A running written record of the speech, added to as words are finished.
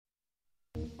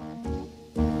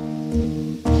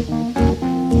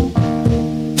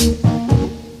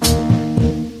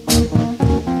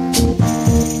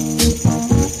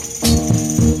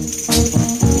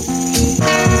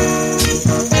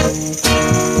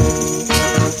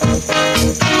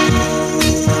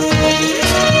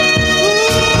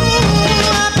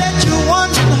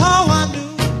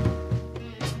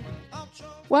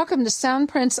Welcome to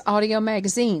Soundprints Audio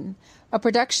Magazine, a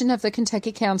production of the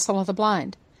Kentucky Council of the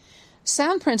Blind.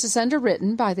 Soundprints is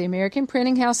underwritten by the American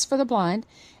Printing House for the Blind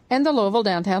and the Louisville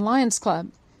Downtown Lions Club.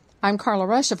 I'm Carla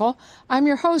Ruschival. I'm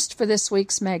your host for this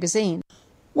week's magazine.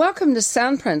 Welcome to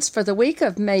Soundprints for the week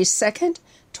of May 2nd,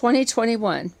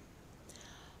 2021.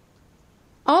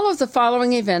 All of the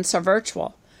following events are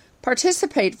virtual.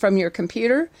 Participate from your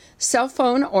computer, cell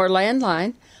phone, or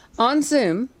landline on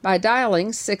Zoom by dialing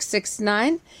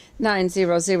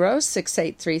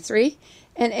 669-900-6833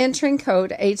 and entering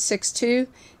code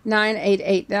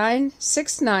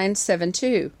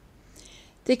 862-9889-6972.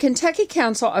 The Kentucky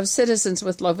Council of Citizens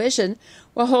with Low Vision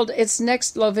will hold its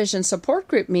next Low Vision Support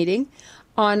Group meeting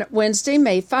on Wednesday,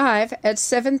 May 5 at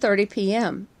 7:30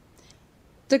 p.m.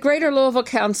 The Greater Louisville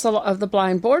Council of the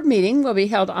Blind Board meeting will be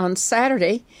held on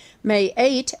Saturday, May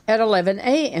 8 at 11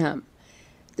 a.m.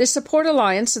 The Support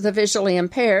Alliance of the Visually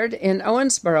Impaired in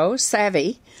Owensboro,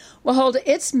 SAVI, will hold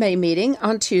its May meeting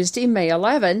on Tuesday, May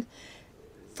 11,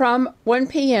 from 1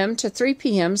 p.m. to 3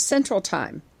 p.m. Central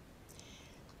Time.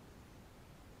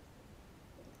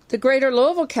 The Greater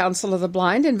Louisville Council of the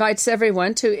Blind invites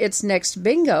everyone to its next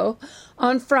bingo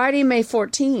on Friday, May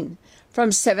 14, from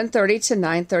 7:30 to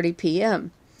 9:30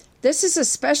 p.m. This is a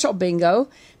special bingo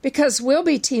because we'll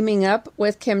be teaming up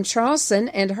with Kim Charlson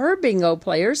and her bingo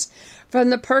players from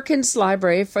the Perkins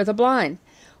Library for the Blind.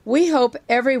 We hope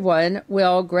everyone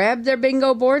will grab their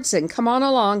bingo boards and come on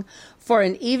along for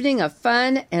an evening of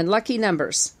fun and lucky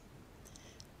numbers.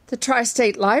 The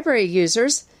Tri-State Library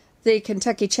Users, the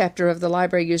Kentucky chapter of the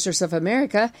Library Users of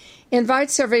America,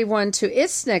 invites everyone to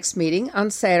its next meeting on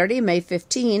Saturday, May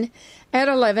 15 at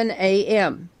 11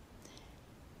 a.m.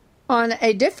 On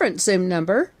a different Zoom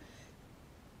number,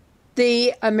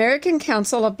 the American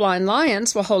Council of Blind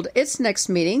Lions will hold its next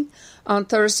meeting on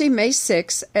Thursday, May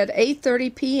 6 at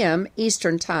 8:30 p.m.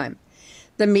 Eastern Time.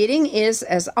 The meeting is,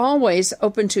 as always,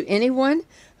 open to anyone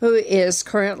who is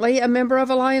currently a member of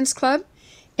a Lions Club,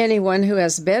 anyone who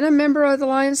has been a member of the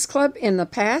Lions Club in the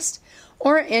past,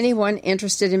 or anyone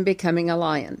interested in becoming a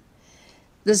Lion.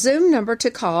 The Zoom number to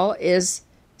call is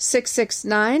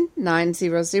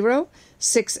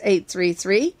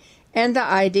 669-900-6833, and the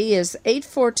ID is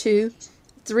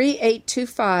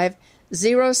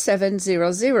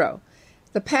 842-3825-0700.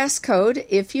 The passcode,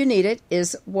 if you need it,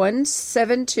 is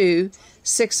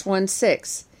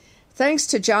 172616. Thanks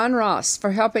to John Ross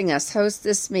for helping us host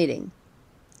this meeting.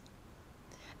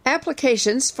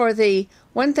 Applications for the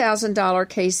 $1,000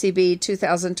 KCB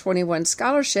 2021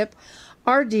 scholarship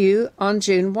are due on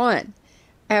June 1.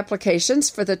 Applications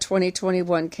for the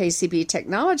 2021 KCB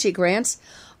Technology Grants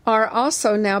are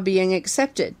also now being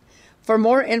accepted. For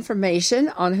more information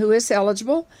on who is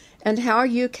eligible and how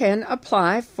you can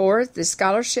apply for the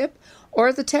scholarship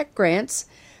or the tech grants,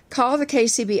 call the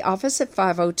KCB office at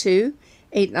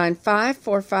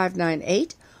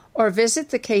 502-895-4598 or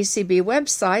visit the KCB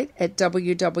website at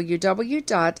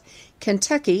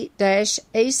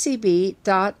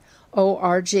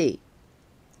www.kentucky-acb.org.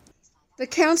 The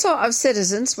Council of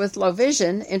Citizens with Low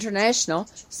Vision International,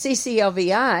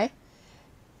 CCLVI,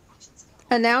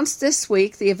 announced this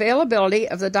week the availability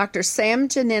of the Dr. Sam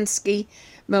Janinski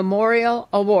Memorial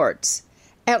Awards.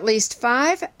 At least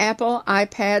 5 Apple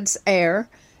iPads Air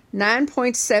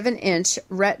 9.7-inch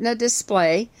Retina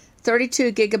display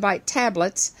 32-gigabyte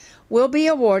tablets will be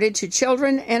awarded to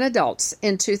children and adults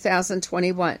in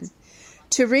 2021.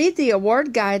 To read the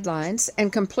award guidelines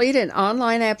and complete an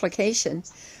online application,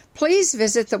 please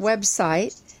visit the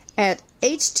website at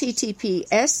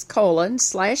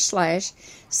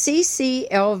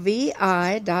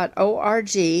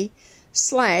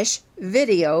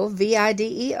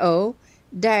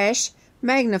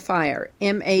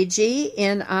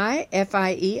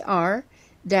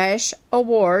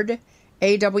magnifier-award,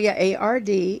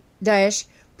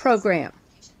 AWARD-program.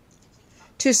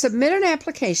 To submit an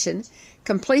application,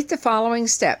 complete the following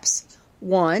steps.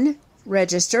 1.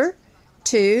 Register.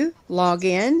 2. Log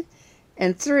in.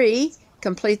 And 3.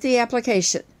 Complete the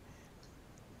application.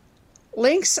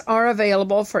 Links are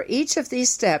available for each of these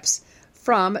steps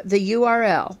from the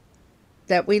URL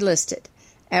that we listed.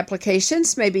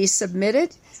 Applications may be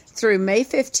submitted through May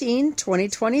 15,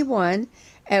 2021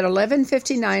 at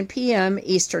 11:59 p.m.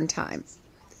 Eastern Time.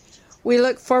 We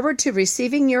look forward to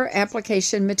receiving your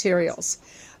application materials.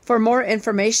 For more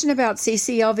information about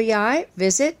CCLVI,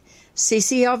 visit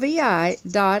cclvi.org.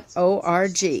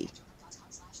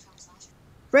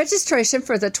 Registration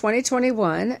for the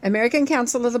 2021 American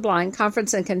Council of the Blind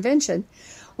Conference and Convention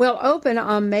will open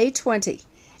on May 20.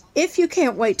 If you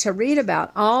can't wait to read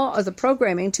about all of the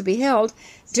programming to be held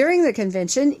during the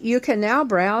convention, you can now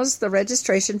browse the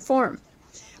registration form.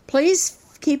 Please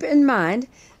keep in mind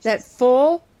that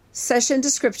full session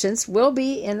descriptions will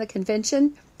be in the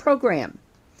convention program.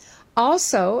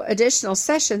 Also, additional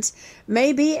sessions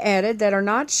may be added that are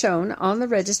not shown on the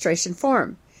registration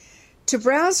form. To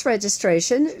browse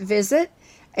registration, visit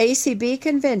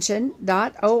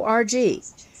acbconvention.org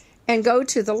and go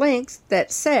to the link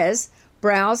that says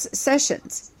Browse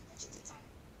Sessions.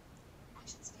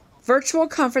 Virtual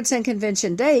conference and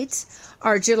convention dates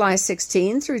are July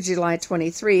 16 through July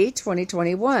 23,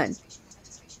 2021.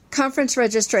 Conference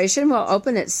registration will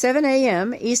open at 7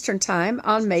 a.m. Eastern Time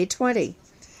on May 20.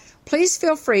 Please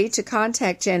feel free to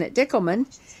contact Janet Dickelman,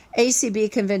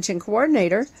 ACB Convention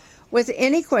Coordinator, with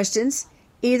any questions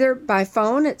either by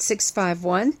phone at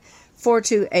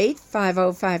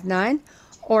 651-428-5059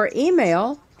 or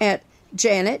email at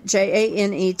Janet,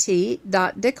 Dickelman,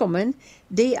 Dickelman,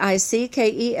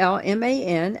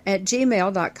 at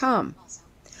gmail.com.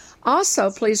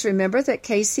 Also, please remember that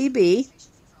KCB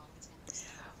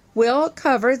will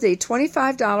cover the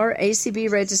 $25 ACB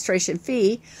registration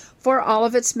fee for all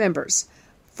of its members.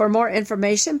 For more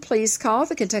information, please call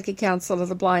the Kentucky Council of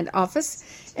the Blind office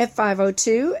at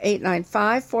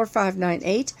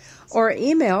 502-895-4598 or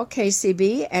email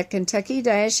kcb at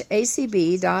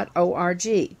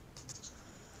kentucky-acb.org.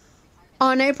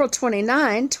 On April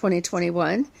 29,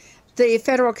 2021, the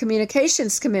Federal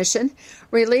Communications Commission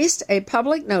released a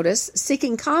public notice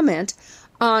seeking comment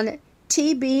on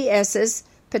TBS's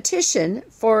petition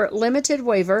for limited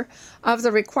waiver of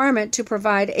the requirement to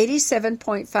provide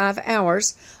 87.5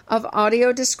 hours of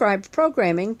audio-described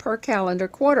programming per calendar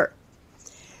quarter.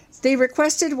 The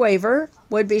requested waiver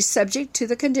would be subject to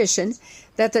the condition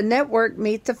that the network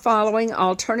meet the following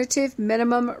alternative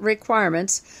minimum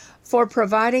requirements for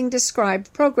providing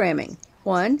described programming.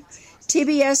 1.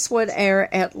 TBS would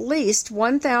air at least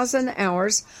 1,000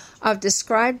 hours of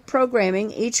described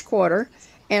programming each quarter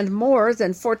and more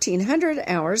than 1,400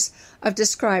 hours of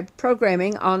described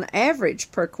programming on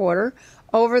average per quarter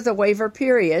over the waiver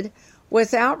period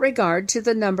without regard to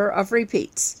the number of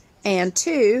repeats. And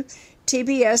 2.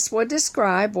 TBS would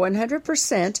describe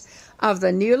 100% of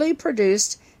the newly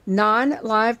produced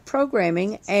non-live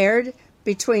programming aired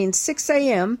between 6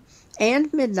 a.m.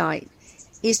 and midnight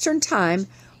Eastern Time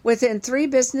within 3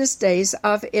 business days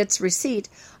of its receipt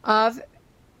of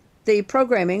the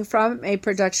programming from a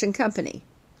production company.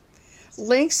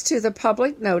 Links to the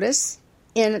public notice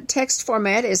in text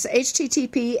format is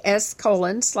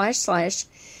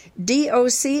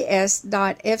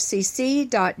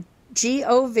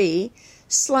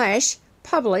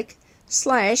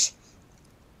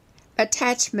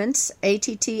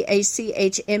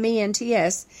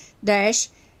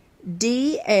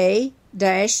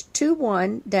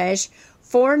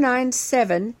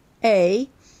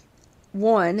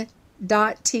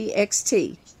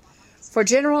DA-2-1-497A1.txt. For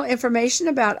general information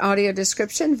about audio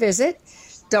description, visit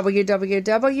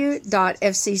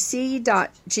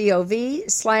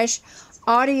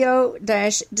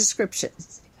www.fcc.gov/audio-description.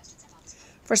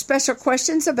 For special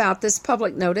questions about this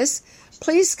public notice,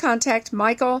 please contact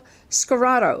Michael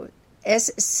Scurato,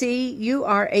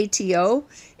 Scurato,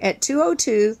 at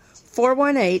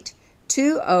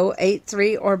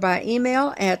 202-418-2083 or by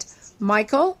email at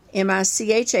Michael,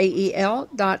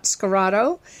 Michael.Scurato,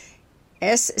 Scurato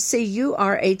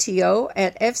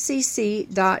at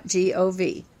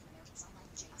fcc.gov.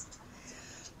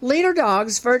 Leader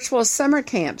Dogs virtual summer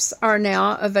camps are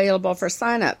now available for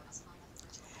sign-up.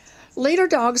 Leader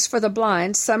Dogs for the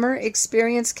Blind Summer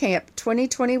Experience Camp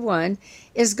 2021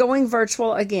 is going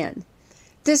virtual again.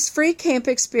 This free camp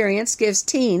experience gives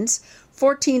teens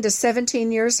 14 to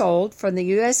 17 years old from the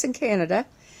U.S. and Canada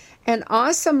an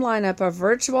awesome lineup of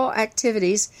virtual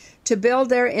activities to build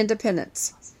their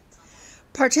independence.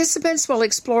 Participants will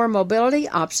explore mobility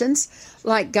options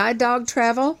like guide dog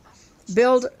travel,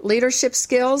 build leadership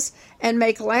skills, and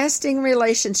make lasting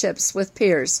relationships with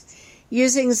peers.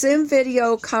 Using Zoom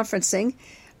video conferencing,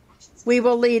 we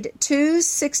will lead 2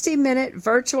 60-minute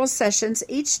virtual sessions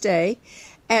each day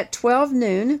at 12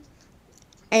 noon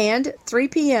and 3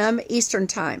 p.m. Eastern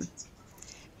Time.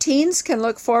 Teens can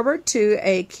look forward to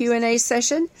a Q&A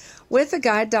session with a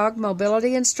guide dog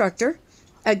mobility instructor,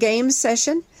 a game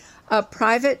session, a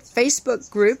private Facebook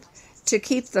group to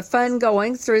keep the fun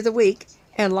going through the week,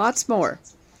 and lots more.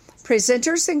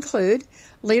 Presenters include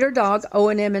Leader Dog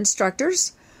O&M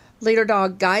instructors, Leader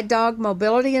Dog guide dog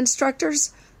mobility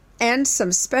instructors, and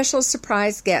some special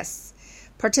surprise guests.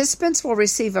 Participants will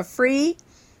receive a free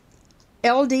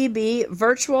LDB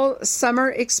Virtual Summer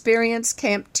Experience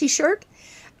Camp t-shirt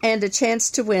and a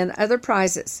chance to win other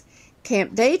prizes.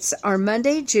 Camp dates are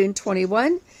Monday, June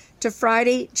 21 to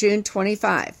Friday, June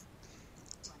 25.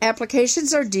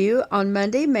 Applications are due on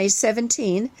Monday, May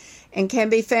 17, and can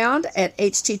be found at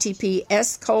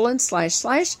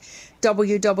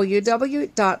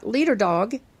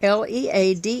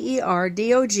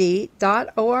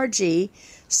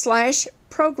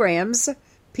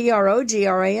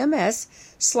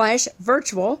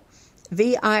programs/virtual,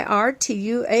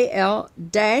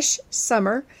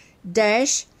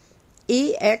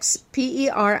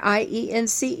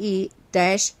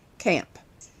 virtual-experience-camp.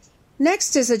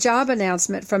 Next is a job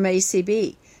announcement from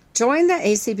ACB. Join the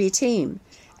ACB team.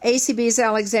 ACB's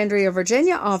Alexandria,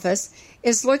 Virginia office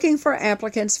is looking for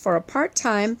applicants for a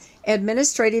part-time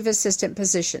administrative assistant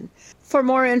position. For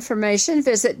more information,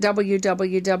 visit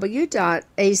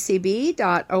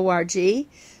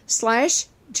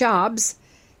www.acb.org/jobs,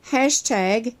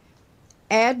 #admin,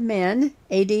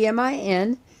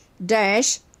 ADMIN,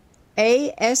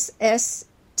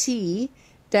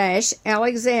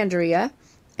 ASST-Alexandria,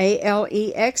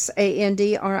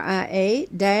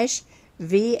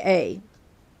 ALEXANDRIA-VA.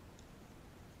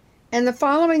 And the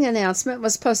following announcement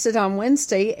was posted on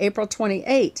Wednesday, April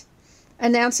 28,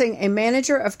 announcing a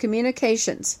manager of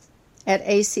communications at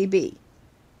ACB.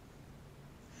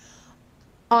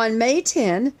 On May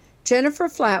 10, Jennifer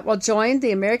Flatt will join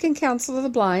the American Council of the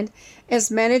Blind as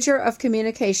manager of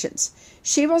communications.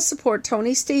 She will support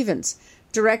Tony Stevens,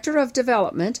 Director of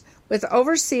Development, with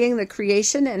overseeing the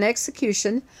creation and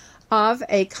execution of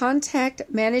a contact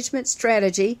management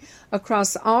strategy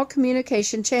across all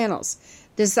communication channels,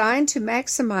 designed to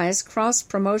maximize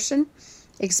cross-promotion,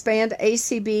 expand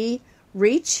ACB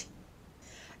reach,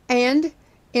 and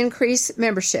increase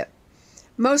membership.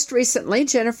 Most recently,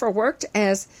 Jennifer worked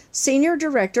as Senior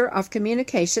Director of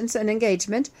Communications and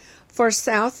Engagement for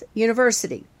South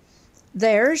University.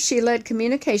 There, she led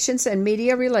communications and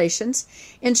media relations,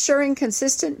 ensuring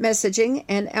consistent messaging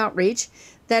and outreach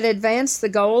that advanced the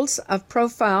goals of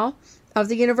profile of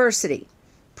the university.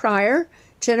 Prior,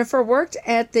 Jennifer worked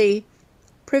at the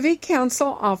Privy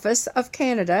Council Office of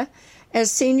Canada as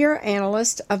Senior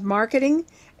Analyst of Marketing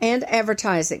and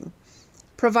Advertising,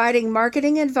 providing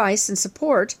marketing advice and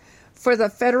support for the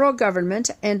federal government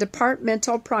and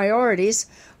departmental priorities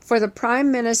for the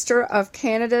Prime Minister of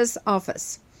Canada's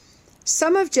office.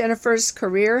 Some of Jennifer's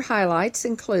career highlights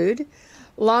include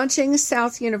launching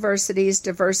South University's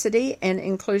Diversity and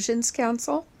Inclusions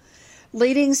Council,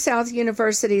 leading South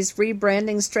University's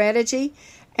rebranding strategy,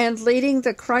 and leading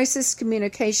the crisis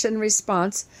communication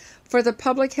response for the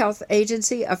Public Health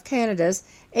Agency of Canada's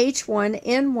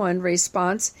H1N1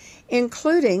 response,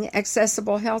 including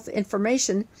accessible health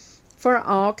information for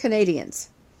all Canadians.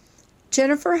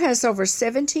 Jennifer has over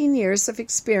 17 years of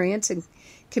experience in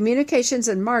communications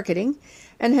and marketing,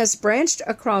 and has branched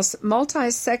across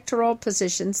multi-sectoral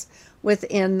positions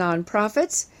within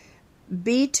nonprofits,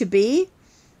 B2B,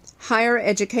 higher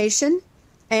education,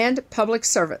 and public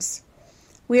service.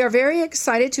 We are very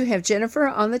excited to have Jennifer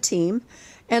on the team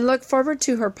and look forward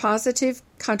to her positive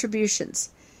contributions.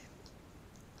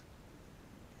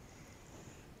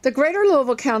 The Greater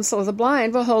Louisville Council of the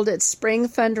Blind will hold its spring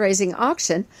fundraising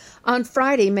auction on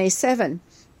Friday, May 7.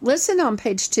 Listen on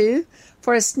page 2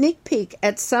 for a sneak peek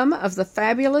at some of the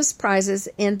fabulous prizes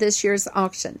in this year's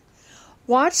auction.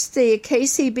 Watch the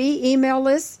KCB email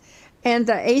list and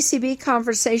the ACB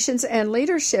Conversations and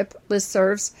Leadership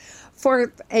listservs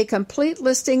for a complete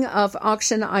listing of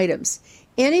auction items.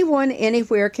 Anyone,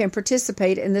 anywhere can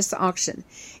participate in this auction.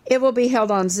 It will be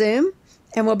held on Zoom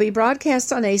and will be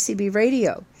broadcast on ACB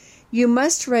Radio. You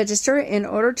must register in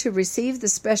order to receive the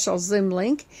special Zoom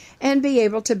link and be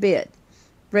able to bid.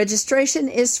 Registration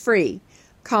is free.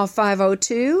 Call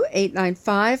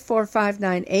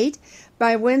 502-895-4598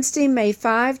 by Wednesday, May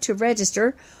 5 to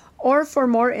register or for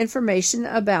more information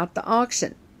about the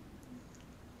auction.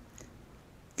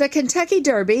 The Kentucky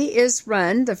Derby is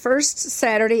run the first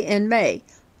Saturday in May,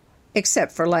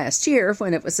 except for last year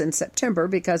when it was in September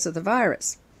because of the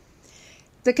virus.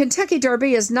 The Kentucky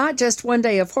Derby is not just one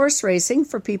day of horse racing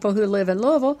for people who live in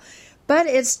Louisville, but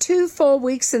it's 2 full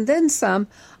weeks and then some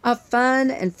of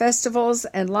fun and festivals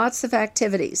and lots of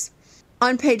activities.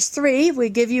 On page 3, we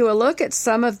give you a look at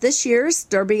some of this year's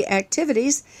Derby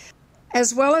activities,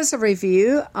 as well as a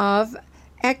review of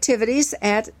activities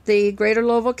at the Greater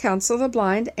Louisville Council of the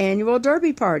Blind annual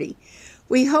Derby Party.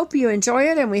 We hope you enjoy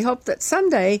it, and we hope that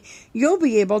someday you'll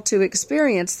be able to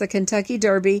experience the Kentucky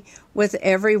Derby with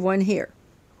everyone here.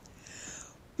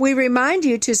 We remind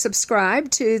you to subscribe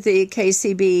to the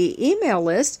KCB email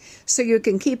list so you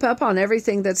can keep up on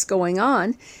everything that's going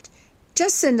on.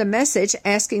 Just send a message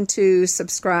asking to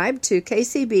subscribe to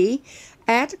KCB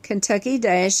at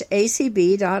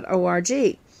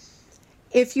kentucky-acb.org.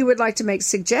 If you would like to make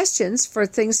suggestions for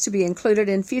things to be included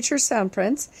in future sound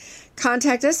prints,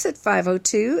 contact us at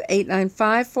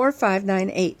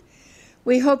 502-895-4598.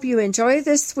 We hope you enjoy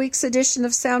this week's edition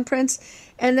of Sound Prints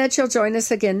and that you'll join us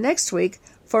again next week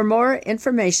for more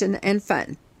information and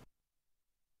fun.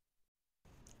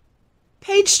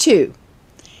 Page 2.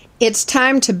 It's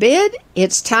time to bid.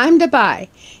 It's time to buy.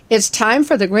 It's time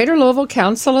for the Greater Louisville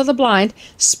Council of the Blind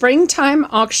Springtime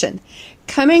Auction,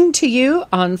 coming to you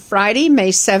on Friday,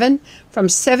 May 7 from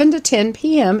 7 to 10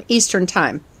 p.m. Eastern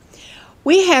Time.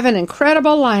 We have an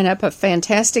incredible lineup of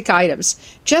fantastic items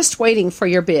just waiting for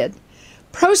your bid.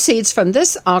 Proceeds from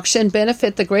this auction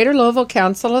benefit the Greater Louisville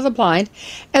Council of the Blind,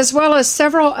 as well as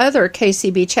several other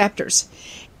KCB chapters.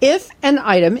 If an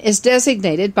item is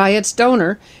designated by its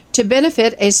donor to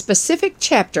benefit a specific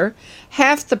chapter,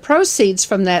 half the proceeds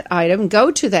from that item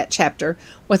go to that chapter,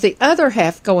 with the other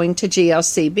half going to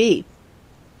GLCB.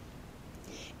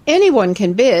 Anyone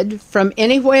can bid from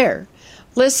anywhere.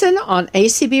 Listen on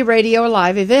ACB Radio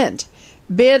Live Event.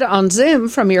 Bid on Zoom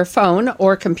from your phone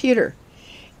or computer.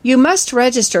 You must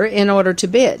register in order to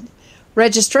bid.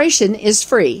 Registration is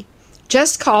free.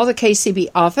 Just call the KCB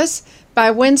office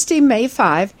by Wednesday, May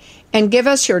 5, and give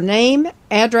us your name,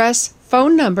 address,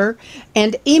 phone number,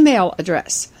 and email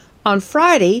address. On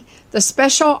Friday, the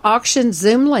special auction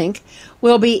Zoom link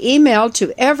will be emailed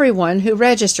to everyone who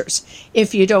registers.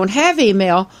 If you don't have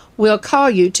email, we'll call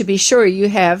you to be sure you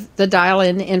have the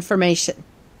dial-in information.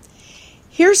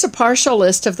 Here's a partial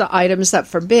list of the items up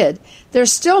for bid.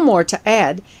 There's still more to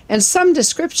add, and some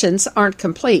descriptions aren't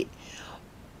complete.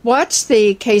 Watch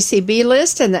the KCB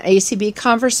list and the ACB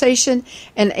conversation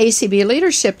and ACB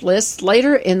leadership lists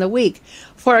later in the week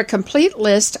for a complete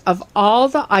list of all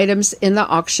the items in the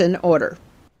auction order.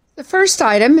 The first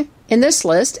item in this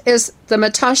list is the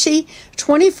Matashi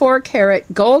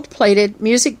 24-karat gold-plated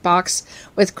music box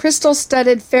with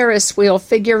crystal-studded Ferris wheel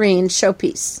figurine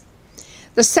showpiece.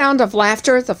 The sound of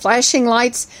laughter, the flashing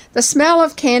lights, the smell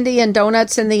of candy and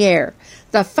donuts in the air.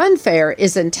 The fun fair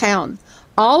is in town.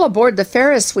 All aboard the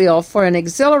Ferris wheel for an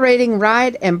exhilarating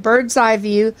ride and bird's-eye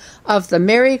view of the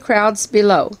merry crowds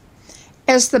below.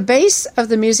 As the base of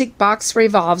the music box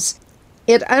revolves,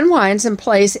 it unwinds and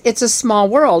plays It's a Small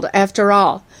World After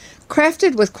All,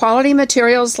 crafted with quality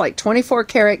materials like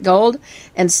 24-karat gold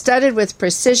and studded with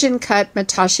precision-cut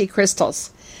Matashi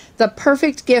crystals. The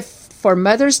perfect gift for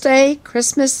Mother's Day,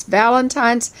 Christmas,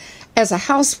 Valentine's, as a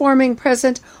housewarming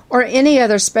present, or any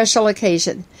other special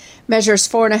occasion. Measures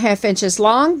 4.5 inches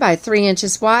long by 3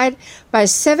 inches wide by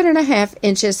 7.5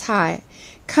 inches high.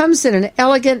 Comes in an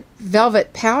elegant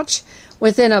velvet pouch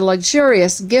within a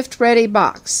luxurious gift-ready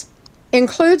box.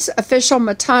 Includes official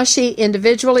Matashi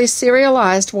individually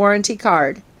serialized warranty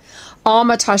card. All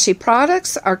Matashi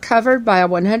products are covered by a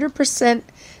 100%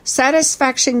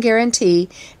 satisfaction guarantee,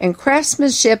 and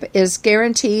craftsmanship is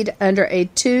guaranteed under a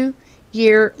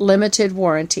 2-year limited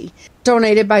warranty.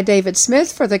 Donated by David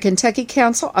Smith for the Kentucky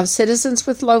Council of Citizens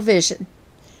with Low Vision.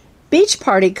 Beach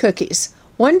Party Cookies.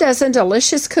 1 dozen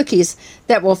delicious cookies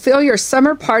that will fill your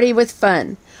summer party with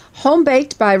fun. Home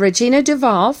baked by Regina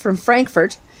Duval from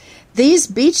Frankfurt. These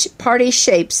beach party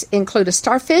shapes include a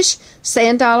starfish,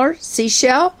 sand dollar,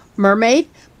 seashell, mermaid,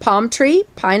 palm tree,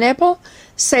 pineapple,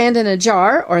 sand in a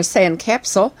jar or a sand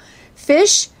capsule,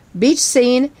 fish, beach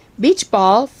scene, beach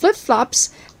ball, flip-flops,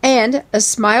 and a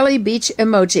smiley beach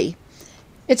emoji.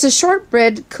 It's a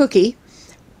shortbread cookie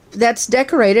that's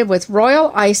decorated with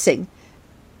royal icing,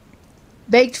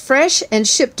 baked fresh and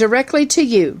shipped directly to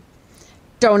you.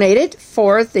 Donated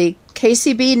for the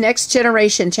KCB Next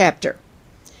Generation chapter.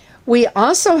 We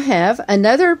also have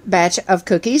another batch of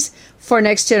cookies for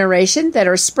Next Generation that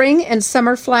are spring and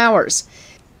summer flowers.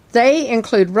 They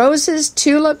include roses,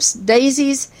 tulips,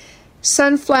 daisies,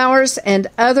 sunflowers, and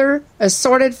other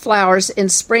assorted flowers in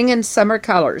spring and summer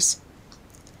colors.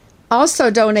 Also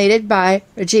donated by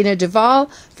Regina Duval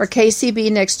for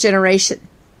KCB Next Generation.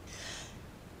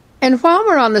 And while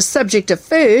we're on the subject of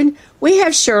food, we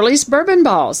have Shirley's Bourbon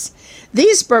Balls.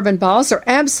 These bourbon balls are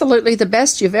absolutely the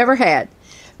best you've ever had.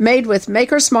 Made with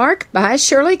Maker's Mark by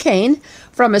Shirley Kane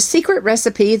from a secret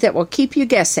recipe that will keep you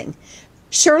guessing.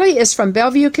 Shirley is from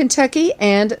Bellevue, Kentucky,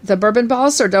 and the bourbon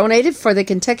balls are donated for the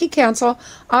Kentucky Council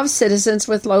of Citizens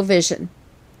with Low Vision.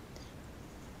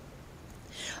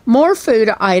 More food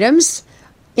items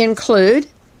include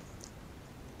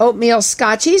oatmeal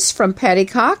scotchies from Patty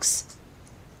Cox,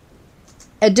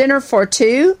 a dinner for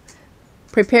two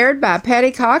prepared by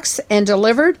Patty Cox and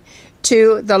delivered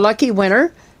to the lucky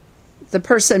winner. The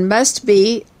person must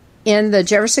be in the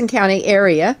Jefferson County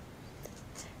area.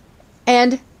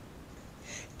 And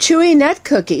Chewy nut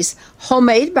cookies,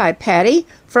 homemade by Patty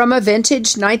from a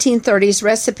vintage 1930s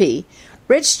recipe.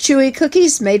 Rich, chewy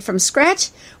cookies made from scratch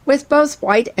with both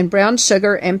white and brown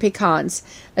sugar and pecans.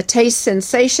 A taste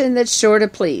sensation that's sure to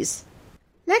please.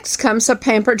 Next comes a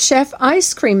Pampered Chef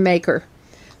ice cream maker.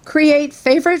 Create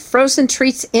favorite frozen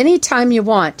treats anytime you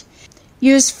want.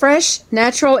 Use fresh,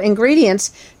 natural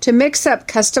ingredients to mix up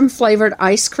custom-flavored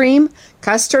ice cream,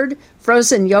 custard,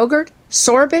 frozen yogurt,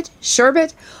 sorbet,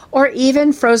 sherbet, or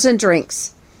even frozen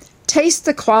drinks. Taste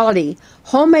the quality.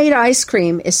 Homemade ice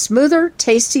cream is smoother,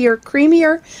 tastier,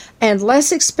 creamier, and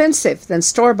less expensive than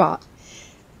store-bought.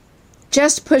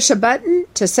 Just push a button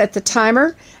to set the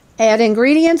timer, add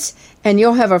ingredients, and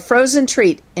you'll have a frozen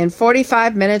treat in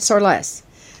 45 minutes or less.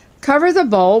 Cover the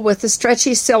bowl with the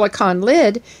stretchy silicone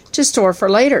lid to store for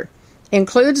later.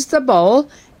 Includes the bowl,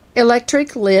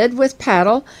 electric lid with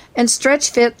paddle, and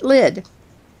stretch-fit lid.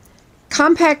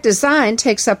 Compact design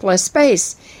takes up less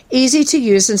space, easy to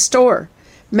use and store.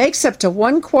 Makes up to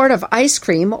 1 quart of ice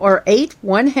cream or 8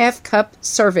 1/2 cup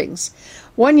servings.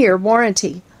 1-year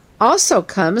warranty. Also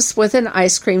comes with an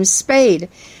ice cream spade.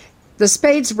 The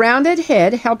spade's rounded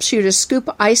head helps you to scoop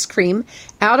ice cream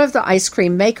out of the ice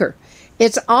cream maker.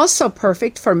 It's also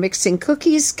perfect for mixing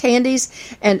cookies, candies,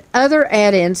 and other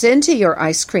add-ins into your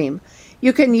ice cream.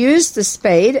 You can use the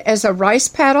spade as a rice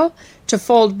paddle, to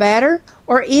fold batter,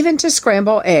 or even to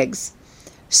scramble eggs.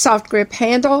 Soft grip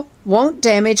handle, won't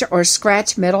damage or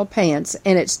scratch metal pans,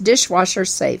 and it's dishwasher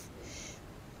safe.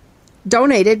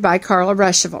 Donated by Carla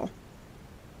Ruschival.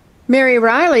 Mary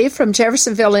Riley from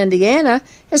Jeffersonville, Indiana,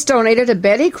 has donated a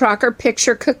Betty Crocker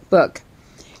picture cookbook.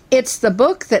 It's the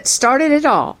book that started it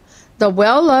all, the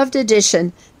well-loved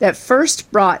edition that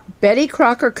first brought Betty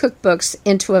Crocker cookbooks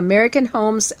into American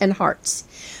homes and hearts.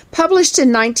 Published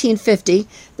in 1950,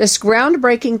 this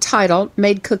groundbreaking title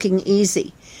made cooking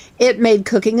easy. It made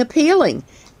cooking appealing,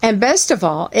 and best of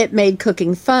all, it made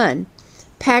cooking fun.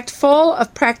 Packed full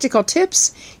of practical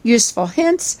tips, useful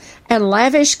hints, and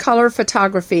lavish color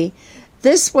photography,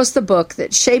 this was the book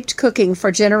that shaped cooking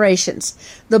for generations,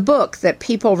 the book that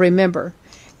people remember.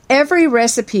 Every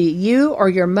recipe you or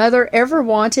your mother ever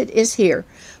wanted is here,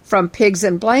 from pigs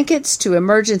in blankets to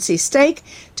emergency steak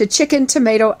to chicken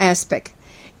tomato aspic.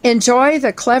 Enjoy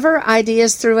the clever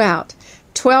ideas throughout.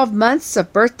 12 months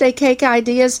of birthday cake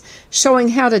ideas showing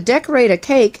how to decorate a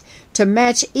cake to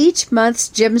match each month's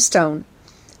gemstone.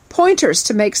 Pointers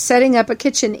to make setting up a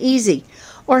kitchen easy,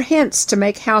 or hints to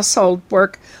make household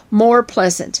work more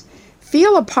pleasant.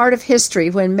 Feel a part of history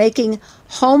when making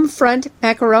home front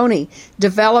macaroni,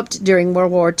 developed during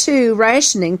World War II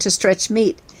rationing to stretch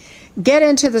meat. Get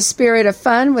into the spirit of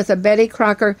fun with a Betty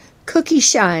Crocker cookie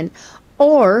shine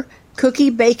or cookie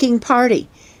baking party.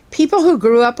 People who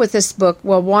grew up with this book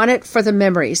will want it for the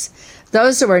memories.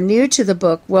 Those who are new to the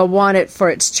book will want it for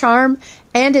its charm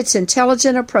and its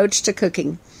intelligent approach to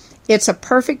cooking. It's a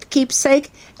perfect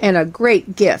keepsake and a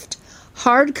great gift.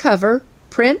 Hardcover,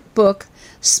 print book,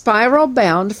 spiral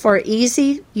bound for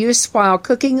easy use while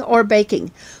cooking or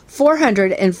baking.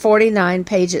 449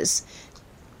 pages.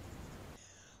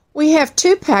 We have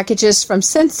 2 packages from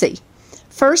Scentsy.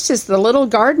 First is the Little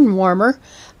Garden Warmer,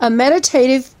 a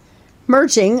meditative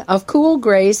merging of cool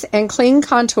grays and clean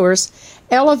contours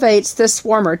elevates this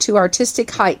warmer to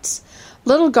artistic heights.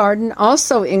 Little Garden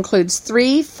also includes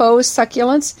 3 faux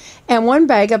succulents and 1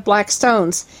 bag of black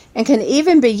stones, and can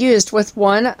even be used with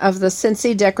one of the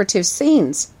Scentsy decorative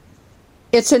scenes.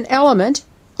 It's an element,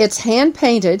 it's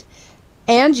hand-painted,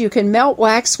 and you can melt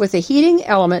wax with a heating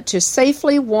element to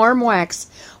safely warm wax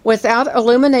without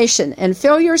illumination and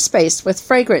fill your space with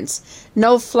fragrance.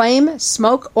 No flame,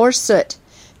 smoke, or soot.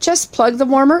 Just plug the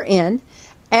warmer in,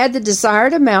 add the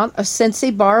desired amount of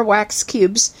Scentsy bar wax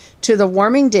cubes to the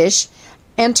warming dish,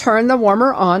 and turn the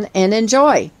warmer on and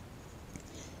enjoy.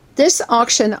 This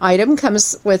auction item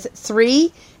comes with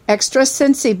 3 extra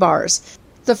Scentsy bars.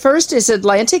 The first is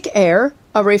Atlantic Air,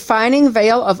 a refining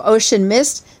veil of ocean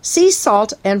mist, sea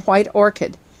salt, and white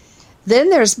orchid. Then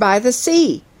there's By the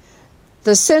Sea,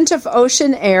 the scent of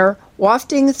ocean air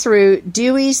wafting through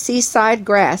dewy seaside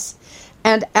grass,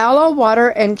 and Aloe Water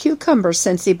and Cucumber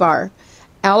Scentsy bar.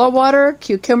 Aloe water,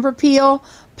 cucumber peel,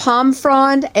 palm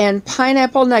frond, and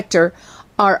pineapple nectar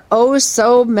are oh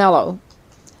so mellow.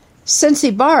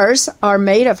 Scentsy bars are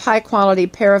made of high-quality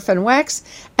paraffin wax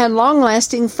and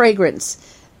long-lasting fragrance.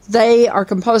 They are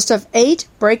composed of 8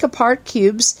 break-apart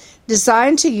cubes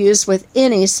designed to use with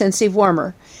any Scentsy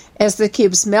warmer. As the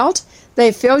cubes melt,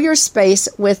 they fill your space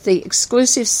with the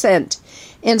exclusive scent,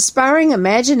 inspiring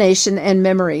imagination and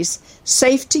memories.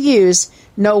 Safe to use,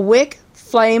 no wick,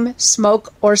 flame,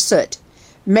 smoke, or soot.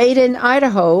 Made in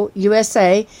Idaho,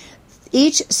 USA,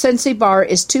 Each Scentsy bar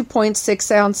is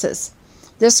 2.6 ounces.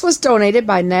 This was donated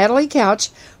by Natalie Couch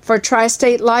for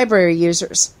Tri-State Library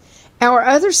users. Our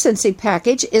other Scentsy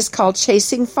package is called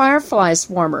Chasing Fireflies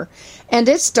Warmer, and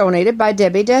it's donated by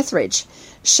Debbie Deathridge.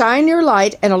 Shine your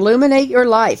light and illuminate your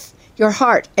life, your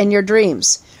heart, and your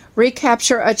dreams.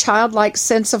 Recapture a childlike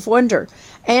sense of wonder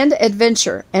and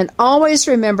adventure, and always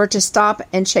remember to stop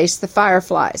and chase the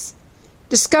fireflies.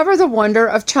 Discover the wonder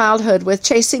of childhood with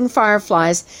Chasing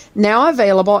Fireflies, now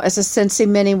available as a Scentsy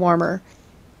mini warmer.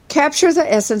 Capture the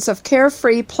essence of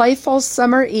carefree, playful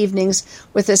summer evenings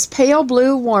with this pale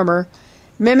blue warmer,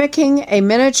 mimicking a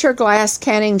miniature glass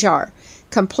canning jar,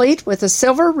 complete with a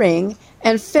silver ring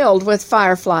and filled with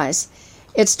fireflies.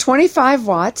 It's 25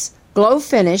 watts, glow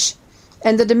finish,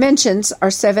 and the dimensions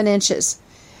are 7 inches.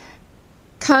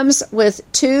 Comes with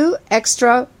 2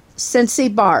 extra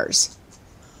Scentsy bars.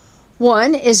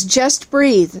 One is Just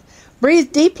Breathe.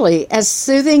 Breathe deeply as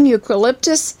soothing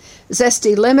eucalyptus,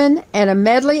 zesty lemon, and a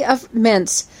medley of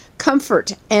mints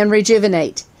comfort and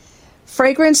rejuvenate.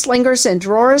 Fragrance lingers in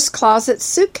drawers, closets,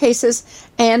 suitcases,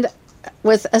 and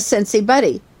with a Scentsy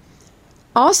buddy.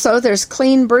 Also, there's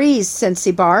Clean Breeze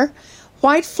Scentsy bar.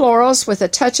 White florals with a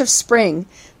touch of spring,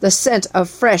 the scent of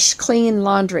fresh, clean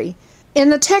laundry.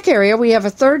 In the tech area, we have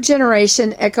a 3rd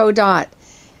generation Echo Dot,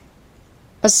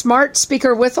 a smart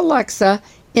speaker with Alexa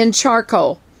in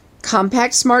charcoal.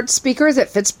 Compact smart speaker that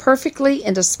fits perfectly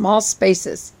into small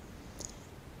spaces.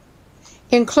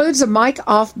 Includes a mic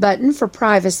off button for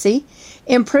privacy.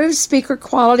 Improved speaker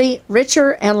quality,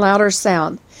 richer and louder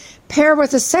sound. Pair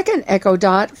with a second Echo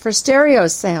Dot for stereo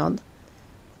sound.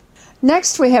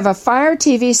 Next, we have a Fire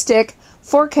TV Stick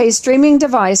 4K streaming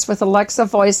device with Alexa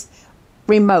voice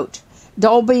remote,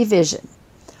 Dolby Vision.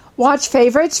 Watch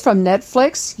favorites from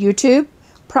Netflix, YouTube,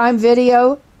 Prime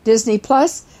Video, Disney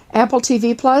Plus, Apple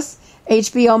TV Plus,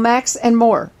 HBO Max, and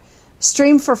more.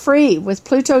 Stream for free with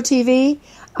Pluto TV,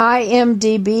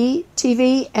 IMDb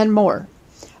TV, and more.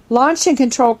 Launch and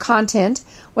control content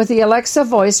with the Alexa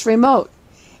voice remote.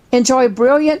 Enjoy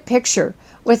brilliant picture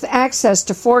with access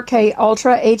to 4K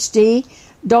Ultra HD,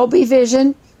 Dolby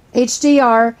Vision,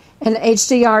 HDR, and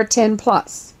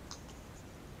HDR10+.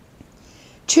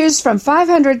 Choose from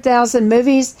 500,000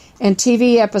 movies and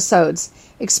TV episodes.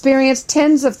 Experience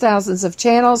tens of thousands of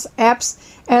channels, apps,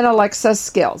 and Alexa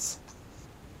skills.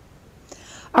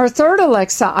 Our 3rd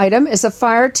Alexa item is a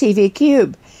Fire TV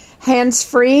Cube,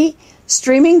 hands-free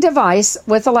streaming device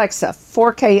with Alexa,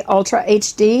 4K Ultra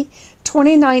HD,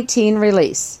 2019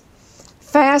 release.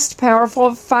 Fast,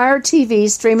 powerful Fire TV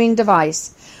streaming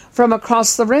device. From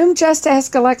across the room, just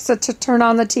ask Alexa to turn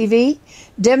on the TV,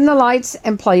 dim the lights,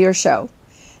 and play your show.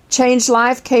 Change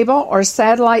live cable or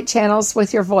satellite channels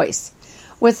with your voice.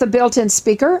 With the built-in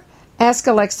speaker, ask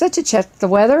Alexa to check the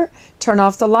weather, turn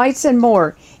off the lights, and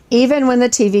more, even when the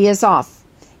TV is off.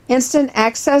 Instant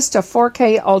access to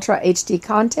 4K Ultra HD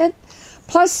content,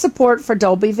 plus support for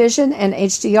Dolby Vision and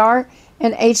HDR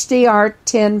and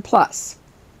HDR10+.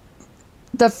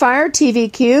 The Fire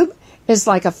TV Cube is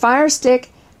like a Fire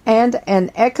Stick and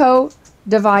an Echo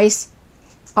device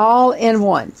all in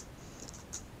one.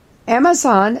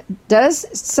 Amazon does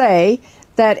say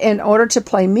that in order to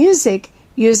play music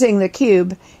using the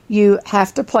Cube, you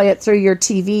have to play it through your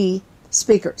TV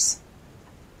speakers.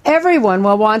 Everyone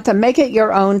will want the Make It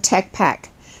Your Own Tech Pack.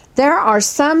 There are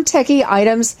some techie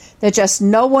items that just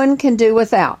no one can do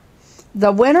without.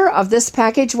 The winner of this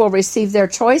package will receive their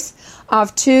choice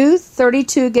of 2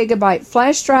 32-gigabyte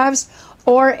flash drives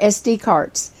or SD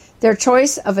cards, their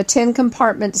choice of a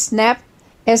 10-compartment snap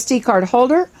SD card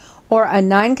holder or a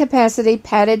 9-capacity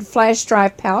padded flash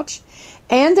drive pouch,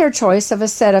 and their choice of a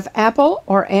set of Apple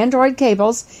or Android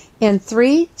cables in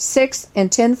 3, 6, and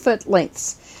 10-foot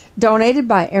lengths, donated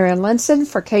by Aaron Linson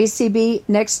for KCB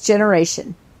Next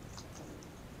Generation.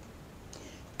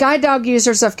 Guide Dog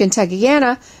users of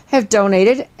Kentuckiana have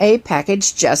donated a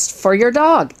package just for your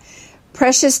dog.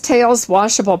 Precious Tales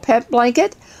washable pet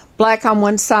blanket, black on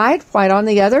one side, white on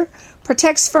the other,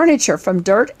 protects furniture from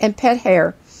dirt and pet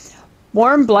hair.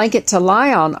 Warm blanket to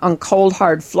lie on cold,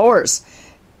 hard floors.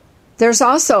 There's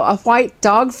also a white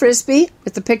dog frisbee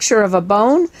with the picture of a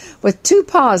bone with 2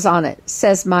 paws on it,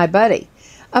 says My Buddy.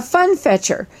 A fun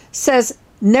fetcher says,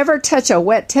 never touch a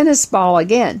wet tennis ball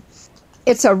again.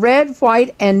 It's a red,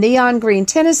 white, and neon green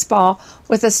tennis ball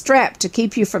with a strap to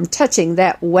keep you from touching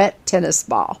that wet tennis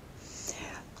ball.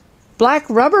 Black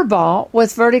rubber ball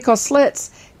with vertical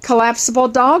slits. Collapsible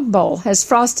dog bowl has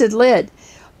frosted lid.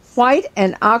 White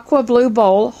and aqua blue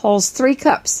bowl holds 3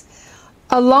 cups.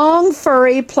 A long,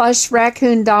 furry, plush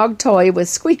raccoon dog toy with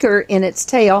squeaker in its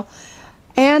tail,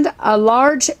 and a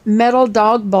large metal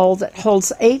dog bowl that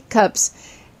holds 8 cups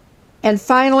And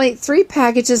finally, 3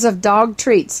 packages of dog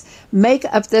treats make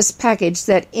up this package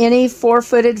that any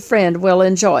 4-footed friend will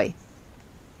enjoy.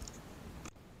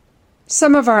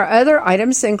 Some of our other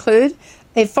items include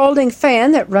a folding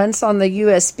fan that runs on the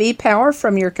USB power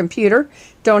from your computer,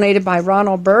 donated by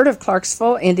Ronald Bird of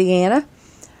Clarksville, Indiana.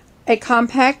 A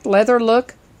compact leather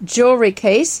look jewelry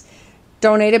case,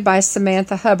 donated by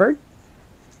Samantha Hubbard.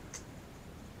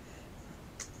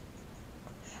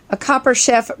 A Copper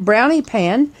Chef brownie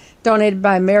pan, donated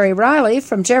by Mary Riley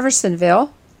from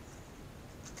Jeffersonville.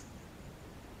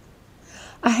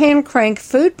 A hand crank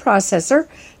food processor,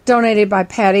 donated by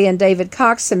Patty and David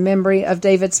Cox in memory of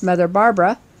David's mother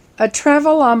Barbara. A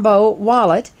Travelombo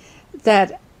wallet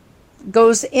that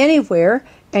goes anywhere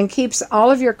and keeps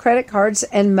all of your credit cards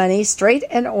and money straight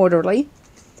and orderly.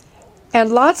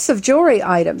 And lots of jewelry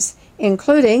items,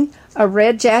 including a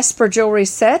red jasper jewelry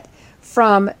set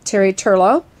from Terry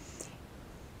Turlow,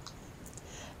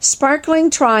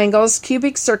 sparkling triangles,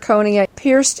 cubic zirconia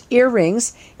pierced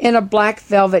earrings in a black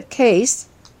velvet case,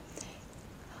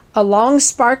 a long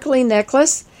sparkly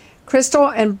necklace, crystal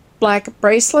and black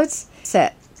bracelets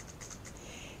set.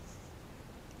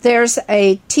 There's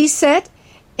a tea set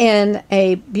in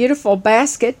a beautiful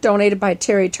basket donated by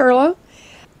Terry Turlow,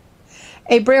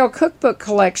 a Braille cookbook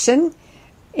collection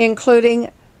including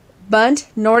Bunt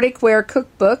Nordic Ware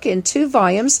Cookbook in 2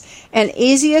 volumes and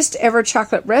Easiest Ever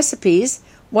Chocolate Recipes,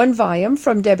 1 volume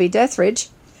from Debbie Dethridge,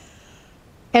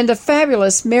 and a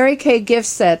fabulous Mary Kay gift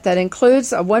set that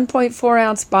includes a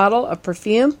 1.4-ounce bottle of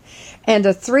perfume and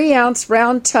a 3-ounce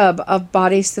round tub of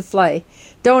body souffle,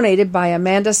 donated by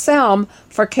Amanda Selm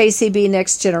for KCB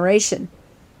Next Generation.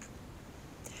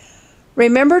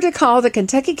 Remember to call the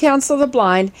Kentucky Council of the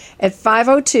Blind at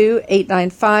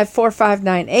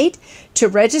 502-895-4598 to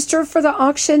register for the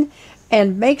auction,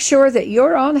 and make sure that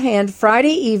you're on hand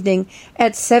Friday evening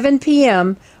at 7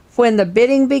 p.m. when the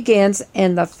bidding begins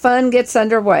and the fun gets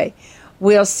underway.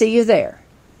 We'll see you there.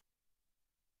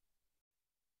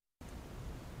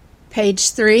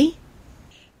 Page 3.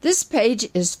 This page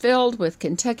is filled with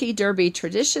Kentucky Derby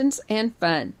traditions and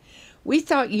fun. We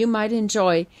thought you might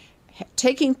enjoy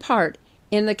taking part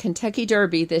in the Kentucky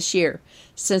Derby this year,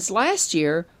 since last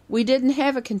year we didn't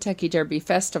have a Kentucky Derby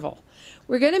festival.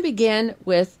 We're going to begin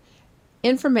with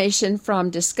information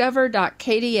from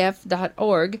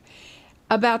discover.kdf.org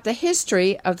about the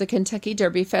history of the Kentucky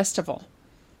Derby Festival.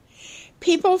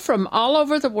 People from all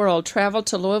over the world travel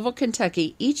to Louisville,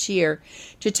 Kentucky each year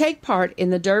to take part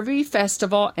in the Derby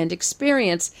Festival and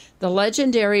experience the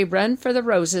legendary Run for the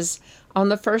Roses on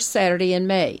the first Saturday in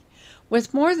May.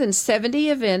 With more than 70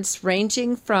 events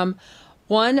ranging from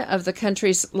one of the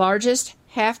country's largest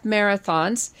half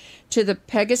marathons to the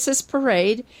Pegasus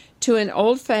Parade to an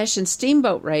old-fashioned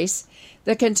steamboat race,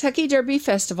 the Kentucky Derby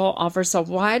Festival offers a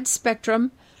wide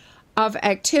spectrum of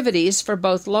activities for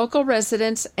both local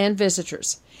residents and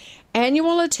visitors.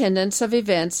 Annual attendance of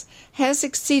events has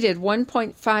exceeded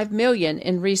 1.5 million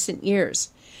in recent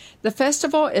years. The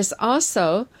festival is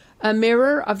also a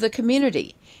mirror of the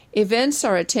community. Events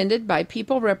are attended by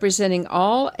people representing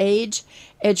all age,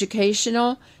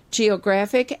 educational,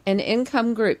 geographic, and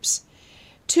income groups.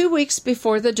 2 weeks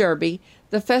before the Derby,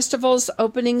 the festival's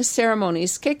opening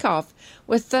ceremonies kick off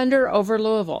with Thunder over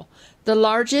Louisville, the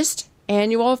largest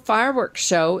annual fireworks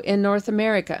show in North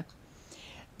America.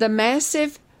 The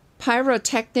massive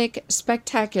pyrotechnic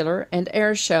spectacular and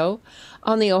air show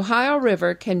on the Ohio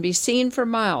River can be seen for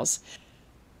miles,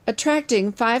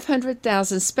 attracting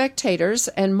 500,000 spectators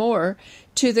and more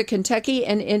to the Kentucky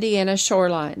and Indiana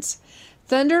shorelines.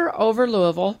 Thunder over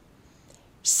Louisville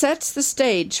sets the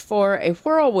stage for a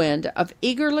whirlwind of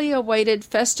eagerly awaited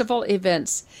festival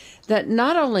events that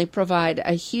not only provide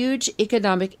a huge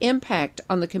economic impact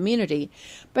on the community,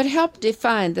 but help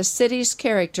define the city's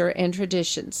character and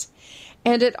traditions.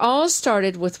 And it all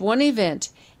started with one event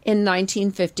in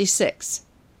 1956.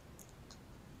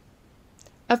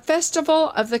 A festival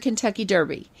of the Kentucky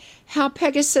Derby, how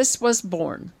Pegasus was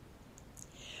born.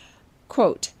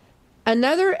 Quote,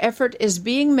 another effort is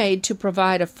being made to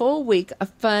provide a full week of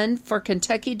fun for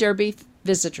Kentucky Derby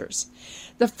visitors.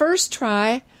 The first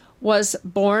try was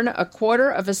born a quarter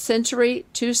of a century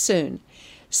too soon,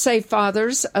 say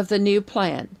fathers of the new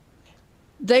plan.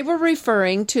 They were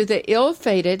referring to the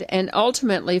ill-fated and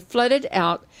ultimately flooded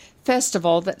out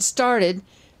festival that started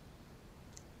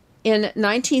in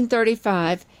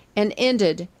 1935 and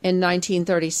ended in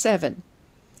 1937.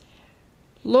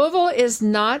 Louisville is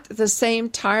not the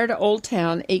same tired old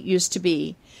town it used to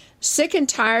be. Sick and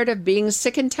tired of being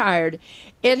sick and tired,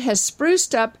 it has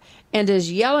spruced up and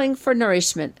is yelling for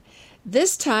nourishment.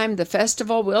 This time the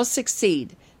festival will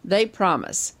succeed, they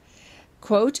promise.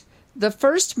 Quote, The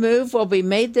first move will be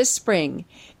made this spring.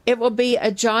 It will be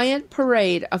a giant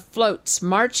parade of floats,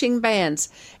 marching bands,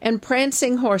 and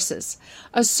prancing horses,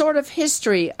 a sort of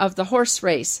history of the horse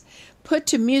race, put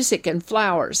to music and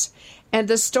flowers, and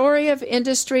the story of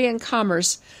industry and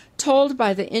commerce told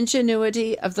by the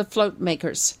ingenuity of the float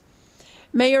makers.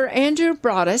 Mayor Andrew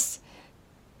Broaddus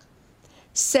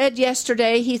said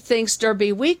yesterday he thinks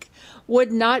Derby Week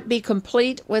would not be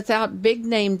complete without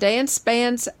big-name dance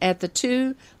bands at the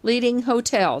two leading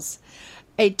hotels,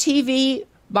 a TV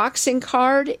boxing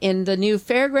card in the new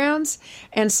fairgrounds,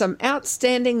 and some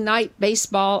outstanding night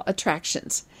baseball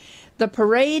attractions. The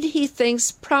parade, he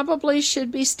thinks, probably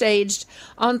should be staged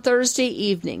on Thursday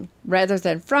evening rather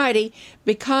than Friday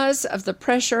because of the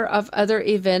pressure of other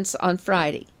events on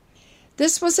Friday.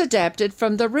 This was adapted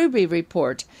from the Ruby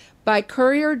Report by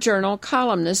Courier-Journal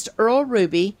columnist Earl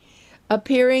Ruby,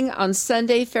 appearing on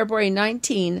Sunday, February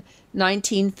 19,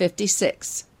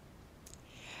 1956.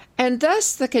 And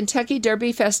thus the Kentucky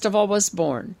Derby Festival was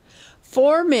born.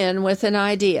 4 men with an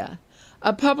idea: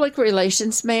 a public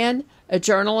relations man, a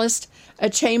journalist, a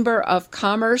Chamber of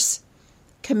Commerce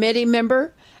committee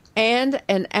member, and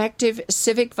an active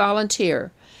civic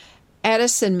volunteer.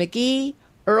 Addison McGee,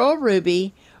 Earl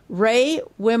Ruby, Ray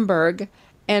Wimberg,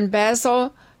 and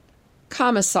Basil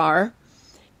Commissar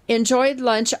enjoyed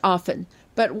lunch often,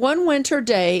 but one winter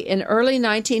day in early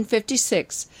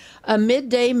 1956, a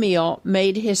midday meal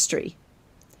made history.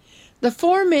 The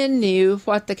 4 men knew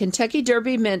what the Kentucky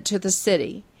Derby meant to the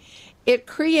city. It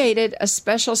created a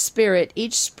special spirit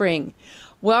each spring,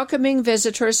 welcoming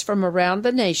visitors from around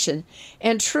the nation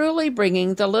and truly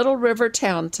bringing the little river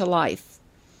town to life.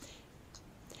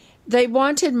 They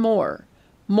wanted more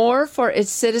for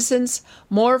its citizens,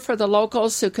 more for the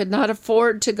locals who could not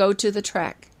afford to go to the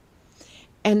track.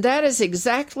 And that is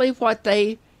exactly what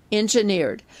they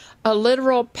engineered, a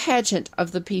literal pageant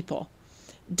of the people.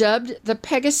 Dubbed the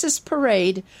Pegasus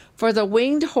Parade for the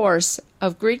winged horse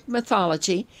of Greek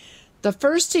mythology, the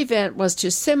first event was to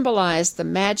symbolize the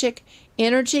magic,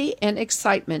 energy, and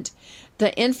excitement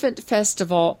the infant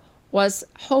festival was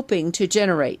hoping to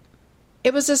generate.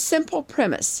 It was a simple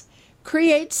premise: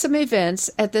 create some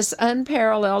events at this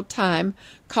unparalleled time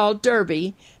called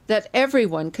Derby that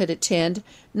everyone could attend,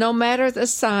 no matter the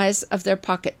size of their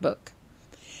pocketbook.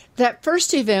 That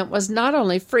first event was not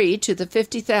only free to the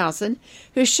 50,000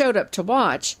 who showed up to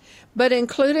watch, but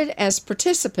included as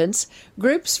participants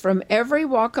groups from every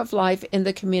walk of life in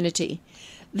the community.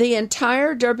 The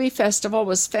entire Derby Festival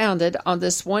was founded on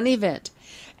this one event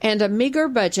and a meager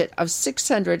budget of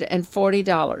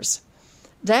 $640.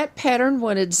 That pattern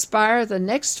would inspire the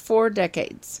next 4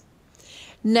 decades.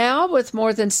 Now, with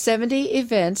more than 70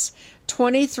 events,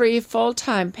 23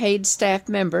 full-time paid staff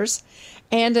members,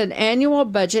 and an annual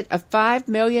budget of $5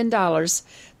 million,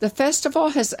 the festival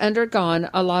has undergone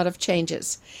a lot of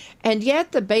changes. And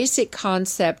yet the basic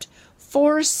concept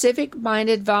 4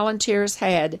 civic-minded volunteers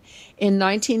had in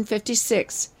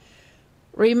 1956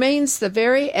 remains the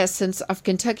very essence of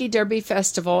Kentucky Derby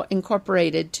Festival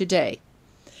Incorporated today.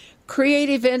 Create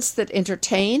events that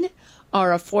entertain,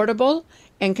 are affordable,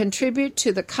 and contribute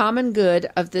to the common good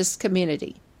of this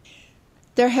community.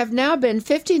 There have now been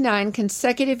 59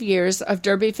 consecutive years of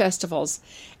Derby festivals,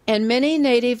 and many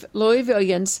native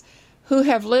Louisvillians who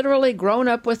have literally grown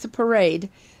up with the parade,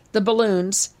 the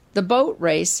balloons, the boat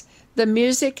race, the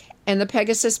music, and the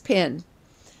Pegasus pin.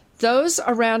 Those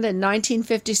around in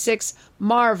 1956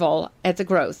 marvel at the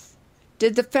growth.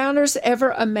 Did the founders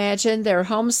ever imagine their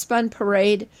homespun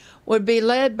parade would be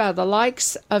led by the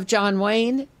likes of John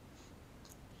Wayne,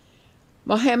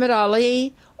 Muhammad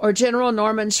Ali, or General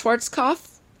Norman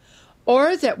Schwarzkopf?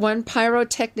 Or that one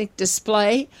pyrotechnic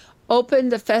display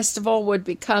opened the festival would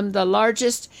become the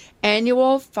largest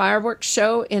annual fireworks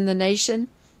show in the nation?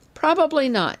 Probably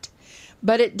not,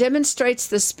 but it demonstrates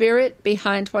the spirit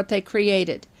behind what they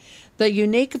created, the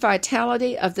unique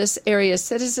vitality of this area's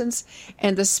citizens,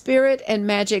 and the spirit and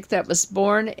magic that was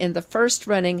born in the first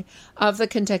running of the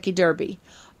Kentucky Derby,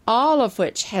 all of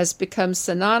which has become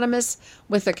synonymous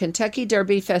with the Kentucky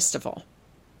Derby Festival.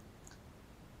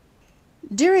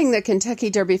 During the Kentucky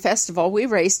Derby Festival, we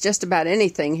race just about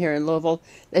anything here in Louisville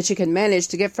that you can manage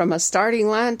to get from a starting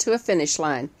line to a finish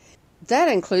line. That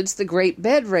includes the Great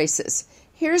Bed Races.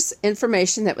 Here's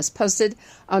information that was posted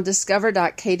on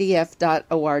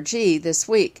discover.kdf.org this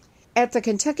week. At the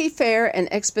Kentucky Fair and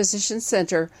Exposition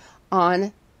Center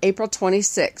on April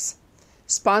 26,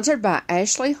 sponsored by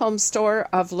Ashley Home Store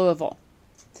of Louisville.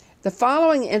 The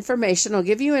following information will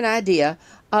give you an idea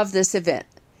of this event.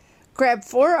 Grab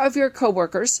 4 of your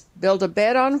coworkers, build a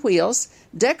bed on wheels,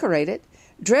 decorate it,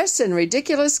 dress in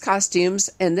ridiculous costumes,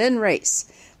 and then race.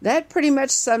 That pretty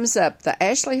much sums up the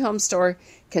Ashley Home Store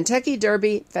Kentucky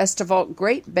Derby Festival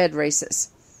Great Bed Races.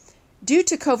 Due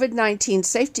to COVID-19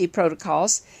 safety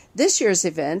protocols, this year's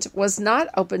event was not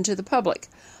open to the public,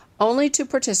 only to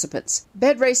participants.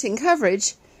 Bed racing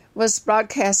coverage was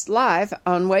broadcast live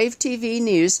on Wave TV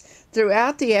News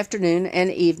throughout the afternoon and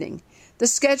evening. The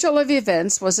schedule of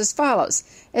events was as follows.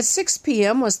 At 6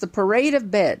 p.m. was the Parade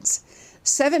of Beds.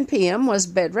 7 p.m. was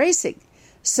bed racing.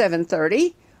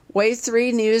 7:30, Wave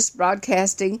 3 News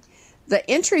broadcasting. The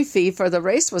entry fee for the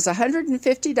race was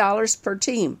 $150 per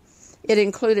team. It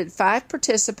included 5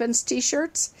 participants'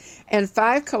 T-shirts and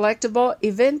 5 collectible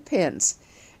event pins.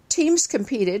 Teams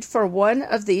competed for one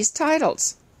of these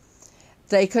titles.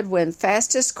 They could win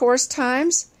fastest course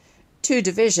times, 2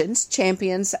 divisions,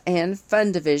 Champions and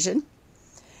Fun Division,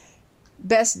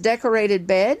 Best Decorated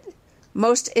Bed,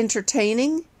 Most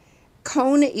Entertaining,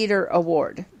 Cone Eater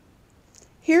Award.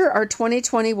 Here are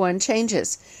 2021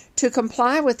 changes. To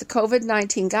comply with the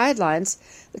COVID-19 guidelines,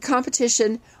 the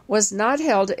competition was not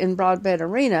held in Broadbent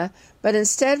Arena, but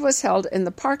instead was held in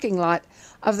the parking lot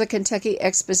of the Kentucky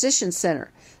Exposition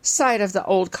Center, site of the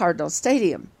old Cardinal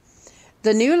Stadium.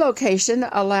 The new location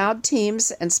allowed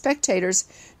teams and spectators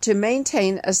to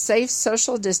maintain a safe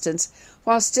social distance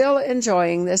while still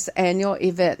enjoying this annual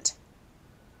event.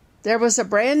 There was a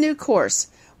brand new course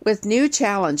with new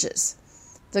challenges.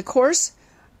 The course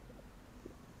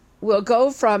will go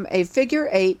from a figure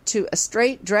 8 to a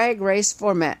straight drag race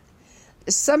format.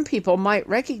 Some people might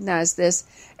recognize this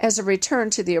as a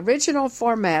return to the original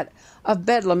format of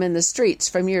Bedlam in the Streets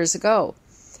from years ago.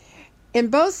 In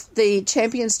both the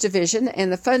Champions Division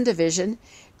and the Fun Division,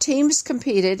 teams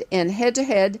competed in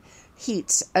head-to-head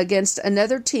heats against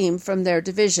another team from their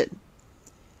division.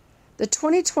 The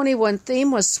 2021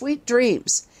 theme was Sweet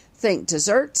Dreams. Think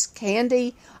desserts,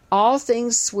 candy, all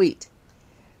things sweet.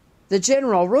 The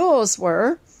general rules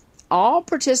were all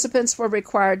participants were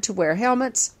required to wear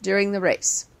helmets during the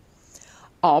race.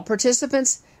 All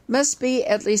participants must be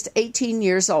at least 18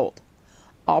 years old.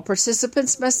 All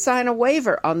participants must sign a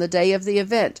waiver on the day of the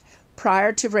event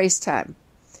prior to race time.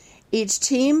 Each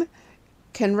team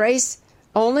can race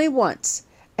only once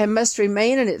and must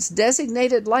remain in its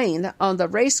designated lane on the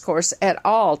race course at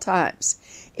all times.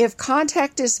 If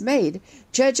contact is made,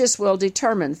 judges will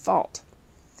determine fault.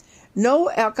 No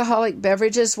alcoholic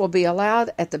beverages will be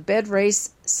allowed at the bed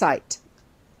race site.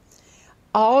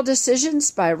 All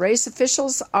decisions by race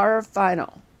officials are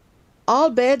final. All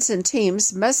beds and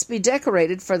teams must be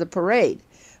decorated for the parade,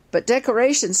 but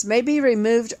decorations may be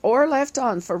removed or left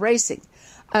on for racing,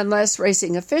 unless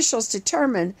racing officials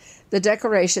determine the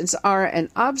decorations are an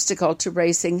obstacle to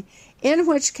racing, in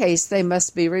which case they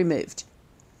must be removed.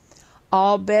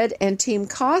 All bed and team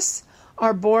costs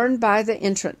are borne by the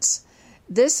entrants.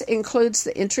 This includes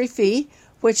the entry fee,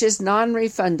 which is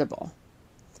non-refundable.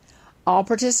 All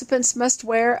participants must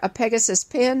wear a Pegasus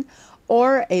pin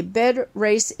or a bed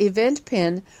race event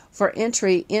pin for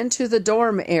entry into the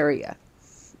dorm area.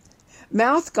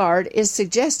 Mouth guard is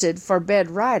suggested for bed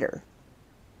rider.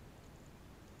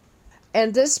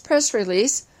 And this press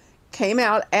release came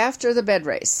out after the bed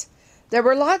race. There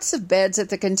were lots of beds at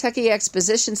the Kentucky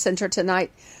Exposition Center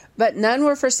tonight, but none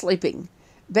were for sleeping.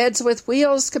 Beds with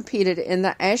Wheels competed in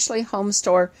the Ashley Home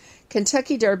Store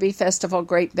Kentucky Derby Festival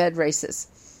Great Bed Races.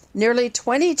 Nearly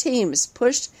 20 teams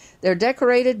pushed their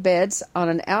decorated beds on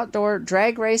an outdoor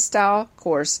drag race style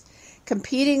course,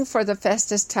 competing for the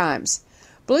fastest times.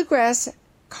 Bluegrass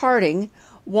Karting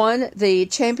won the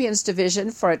Champions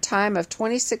Division for a time of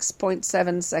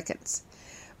 26.7 seconds.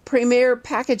 Premier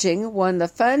Packaging won the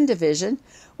Fun Division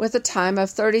with a time of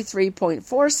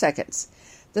 33.4 seconds.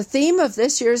 The theme of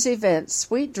this year's event,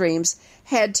 Sweet Dreams,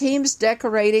 had teams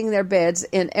decorating their beds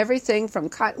in everything from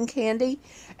cotton candy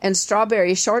and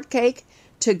strawberry shortcake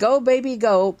to Go baby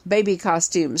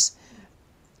costumes,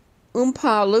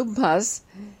 Oompa Loompas,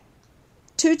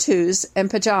 tutus, and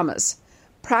pajamas.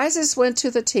 Prizes went to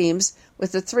the teams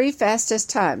with the 3 fastest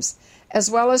times,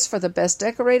 as well as for the best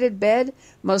decorated bed,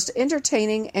 most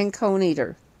entertaining, and cone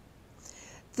eater.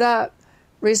 The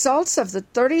results of the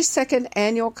 32nd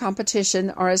annual competition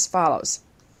are as follows.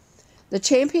 The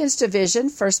Champions Division,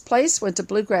 first place went to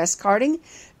Bluegrass Karting,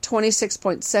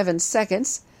 26.7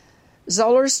 seconds.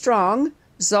 Zoller Strong,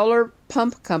 Zoller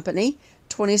Pump Company,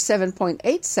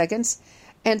 27.8 seconds.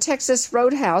 And Texas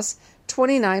Roadhouse,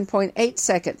 29.8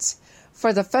 seconds.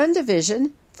 For the Fun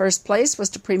Division, first place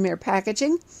was to Premier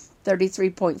Packaging,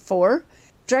 33.4.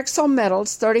 Drexel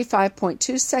Metals,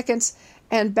 35.2 seconds.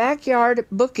 And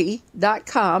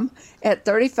BackyardBookie.com at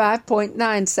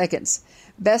 35.9 seconds.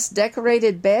 Best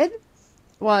decorated bed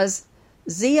was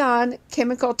Zeon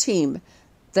Chemical Team.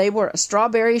 They were a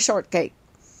strawberry shortcake.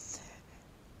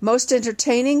 Most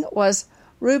entertaining was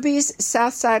Ruby's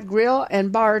Southside Grill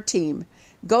and Bar team,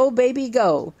 Go Baby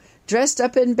Go, dressed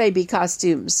up in baby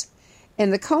costumes.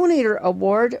 And the Cone Eater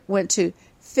Award went to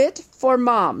Fit for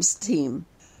Moms team.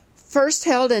 First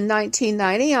held in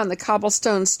 1990 on the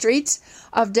cobblestone streets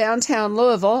of downtown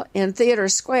Louisville in Theater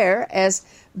Square as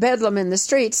Bedlam in the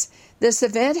Streets, this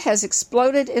event has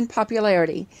exploded in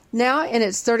popularity. Now in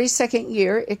its 32nd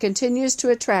year, it continues to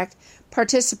attract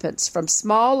participants from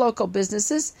small local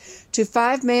businesses to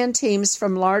five-man teams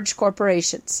from large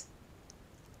corporations.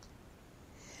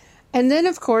 And then,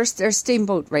 of course, there's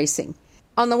steamboat racing.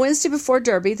 On the Wednesday before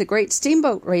Derby, the Great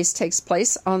Steamboat Race takes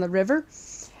place on the river,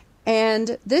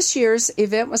 and this year's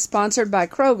event was sponsored by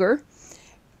Kroger.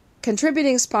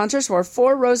 Contributing sponsors were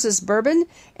Four Roses Bourbon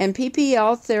and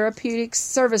PPL Therapeutic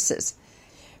Services.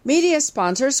 Media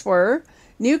sponsors were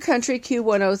New Country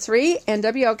Q103 and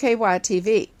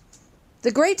WLKY-TV.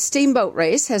 The Great Steamboat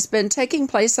Race has been taking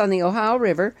place on the Ohio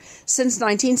River since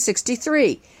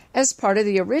 1963 as part of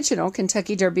the original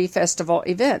Kentucky Derby Festival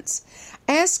events.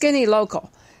 Ask any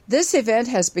local. This event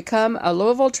has become a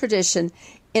Louisville tradition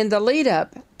in the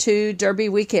lead-up to Derby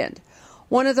weekend.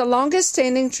 One of the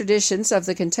longest-standing traditions of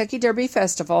the Kentucky Derby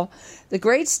Festival, the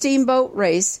Great Steamboat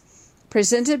Race,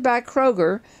 presented by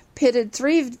Kroger, pitted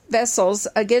three vessels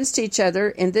against each other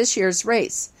in this year's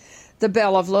race. The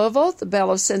Belle of Louisville, the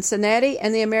Belle of Cincinnati,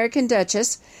 and the American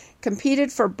Duchess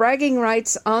competed for bragging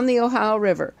rights on the Ohio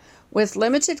River, with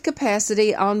limited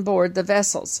capacity on board the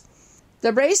vessels.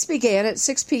 The race began at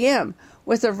 6 p.m.,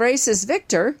 with the race's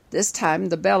victor, this time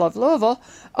the Belle of Louisville,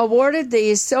 awarded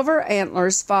the silver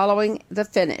antlers following the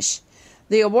finish.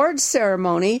 The awards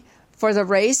ceremony for the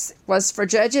race was for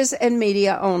judges and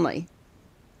media only.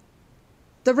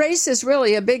 The race is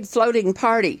really a big floating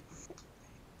party.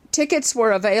 Tickets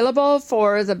were available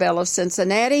for the Belle of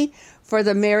Cincinnati, for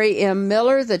the Mary M.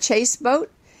 Miller, the Chase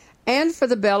boat, and for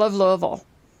the Belle of Louisville.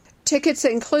 Tickets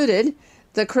included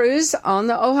the cruise on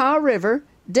the Ohio River,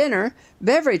 dinner,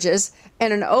 beverages,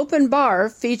 and an open bar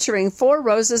featuring Four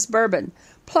Roses Bourbon,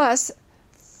 plus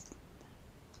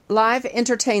live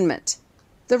entertainment.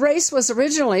 The race was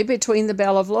originally between the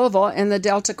Belle of Louisville and the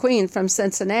Delta Queen from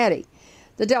Cincinnati.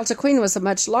 The Delta Queen was a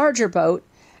much larger boat,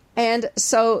 and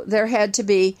so there had to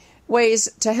be ways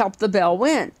to help the Belle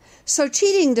win. So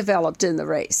cheating developed in the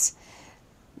race.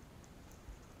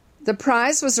 The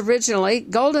prize was originally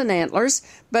golden antlers,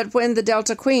 but when the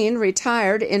Delta Queen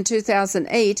retired in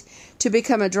 2008 to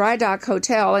become a dry dock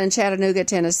hotel in Chattanooga,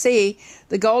 Tennessee,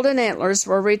 the golden antlers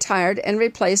were retired and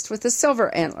replaced with the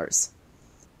silver antlers.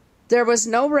 There was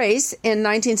no race in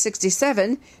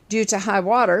 1967 due to high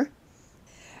water,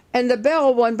 and the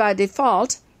Belle won by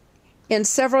default in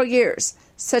several years,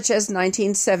 such as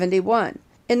 1971.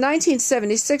 In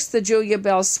 1976, the Julia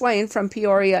Bell Swain from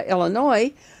Peoria,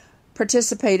 Illinois,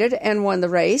 participated and won the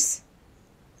race.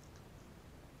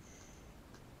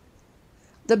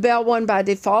 The Belle won by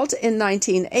default in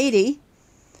 1980,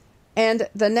 and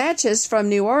the Natchez from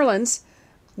New Orleans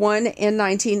won in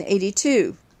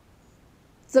 1982.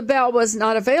 The Belle was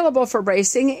not available for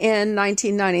racing in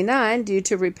 1999 due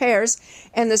to repairs,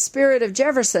 and the Spirit of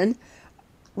Jefferson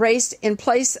raced in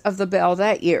place of the Belle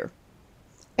that year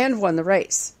and won the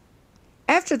race.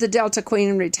 After the Delta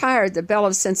Queen retired, the Belle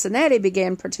of Cincinnati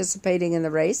began participating in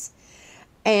the race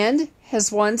and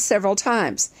has won several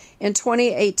times. In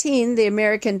 2018, the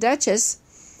American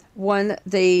Duchess won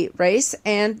the race,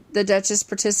 and the Duchess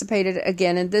participated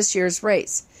again in this year's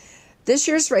race. This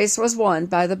year's race was won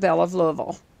by the Belle of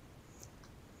Louisville.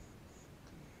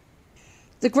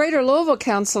 The Greater Louisville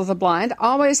Council of the Blind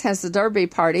always has the Derby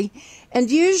party, and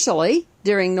usually,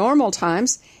 during normal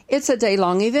times, it's a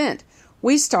day-long event.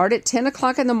 We start at 10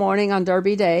 o'clock in the morning on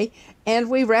Derby Day, and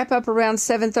we wrap up around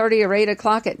 7:30 or 8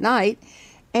 o'clock at night,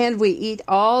 and we eat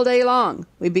all day long.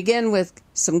 We begin with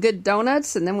some good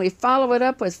donuts, and then we follow it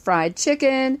up with fried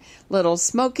chicken, little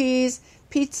smokies,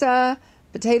 pizza,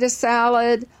 potato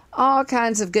salad, all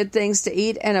kinds of good things to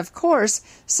eat, and of course,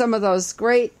 some of those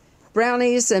great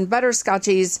brownies and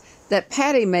butterscotchies that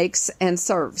Patty makes and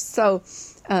serves. So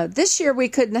this year we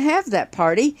couldn't have that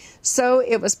party, so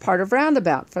it was part of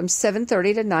Roundabout from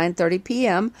 7:30 to 9:30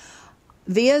 p.m.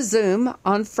 via Zoom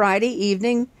on Friday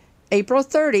evening, April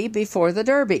 30, before the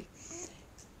Derby.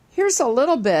 Here's a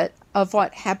little bit of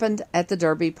what happened at the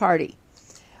Derby party.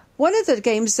 One of the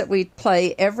games that we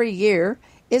play every year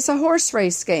is a horse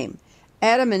race game.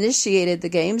 Adam initiated the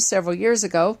game several years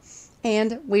ago,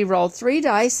 and we roll 3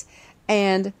 dice,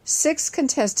 and 6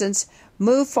 contestants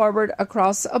move forward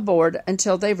across a board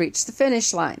until they reach the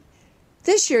finish line.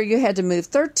 This year you had to move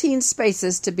 13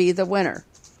 spaces to be the winner.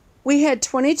 We had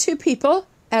 22 people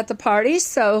at the party,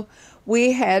 so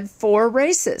we had 4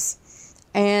 races.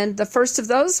 And the first of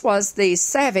those was the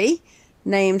Savvy,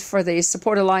 named for the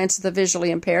Support Alliance of the Visually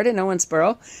Impaired in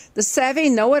Owensboro, the Savvy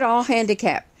Know-It-All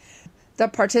Handicap. The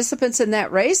participants in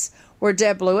that race were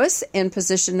Deb Lewis in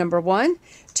position number 1,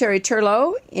 Terry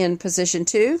Turlow in position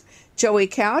 2, Joey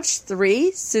Couch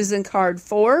 3, Susan Card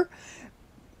 4,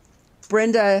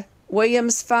 Brenda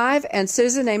Williams 5, and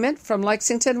Susan Ament from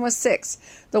Lexington was 6.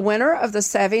 The winner of the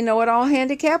Savvy Know-It-All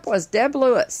Handicap was Deb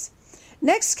Lewis.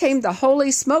 Next came the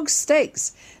Holy Smokes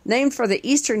Stakes, named for the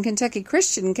Eastern Kentucky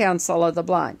Christian Council of the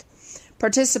Blind.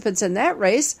 Participants in that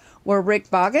race were Rick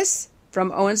Bogus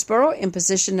from Owensboro in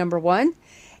position number 1,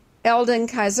 Eldon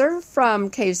Kaiser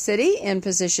from Cave City in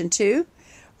position 2,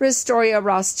 Ristoria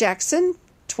Ross Jackson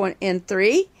in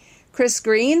 3, Chris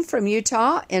Green from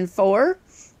Utah in 4,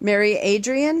 Mary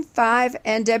Adrian 5,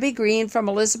 and Debbie Green from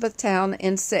Elizabethtown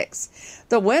in 6.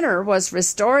 The winner was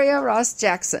Ristoria Ross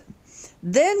Jackson.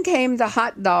 Then came the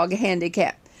Hot Dog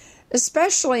Handicap,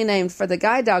 especially named for the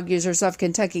guide dog users of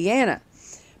Kentuckiana.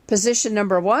 Position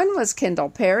number 1 was Kendall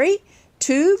Perry,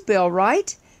 2 Bill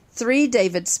Wright, 3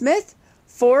 David Smith,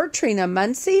 4 Trina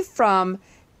Muncy from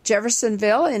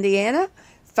Jeffersonville, Indiana,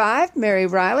 5 Mary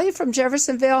Riley from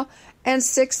Jeffersonville, and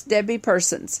 6 Debbie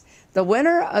Persons. The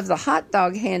winner of the Hot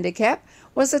Dog Handicap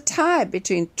was a tie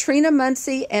between Trina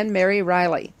Muncy and Mary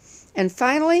Riley. And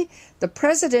finally, the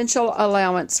Presidential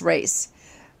Allowance Race.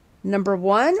 Number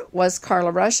 1 was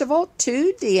Carla Ruschival,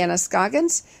 2 Deanna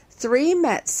Scoggins, 3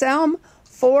 Matt Selm,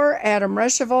 4 Adam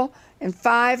Ruschival, and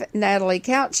 5 Natalie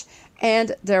Couch,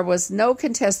 and there was no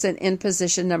contestant in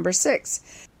position number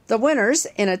 6. The winners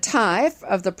in a tie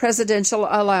of the Presidential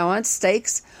Allowance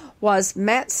Stakes was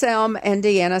Matt Selm and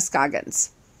Deanna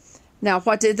Scoggins. Now,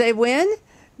 what did they win?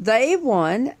 They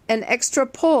won an extra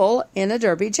pull in a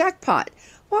Derby jackpot.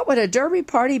 What would a Derby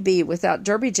party be without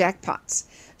Derby jackpots?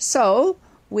 So,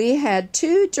 we had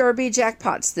 2 Derby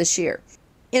jackpots this year.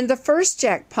 In the first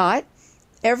jackpot,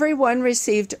 everyone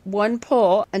received 1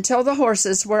 pull until the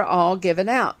horses were all given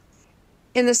out.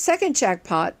 In the second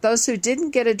jackpot, those who didn't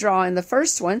get a draw in the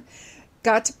first one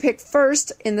got to pick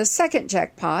first in the second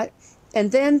jackpot,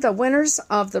 and then the winners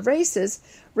of the races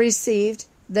received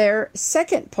their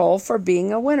second pull for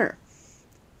being a winner.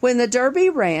 When the Derby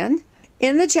ran,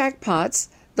 in the jackpots,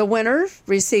 the winner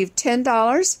received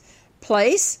 $10,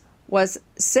 place was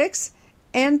 $6,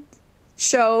 and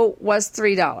show was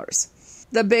 $3.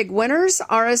 The big winners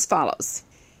are as follows.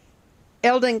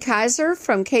 Eldon Kaiser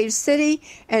from Cave City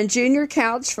and Junior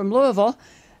Couch from Louisville,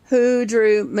 who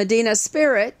drew Medina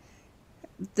Spirit,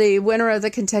 the winner of the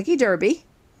Kentucky Derby.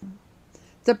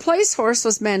 The place horse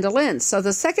was Mandolin, so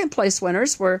the second place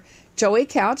winners were Joey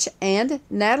Couch and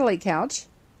Natalie Couch.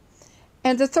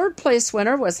 And the third place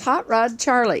winner was Hot Rod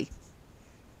Charlie.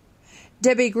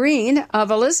 Debbie Green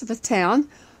of Elizabethtown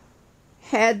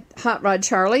had Hot Rod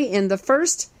Charlie in the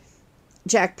first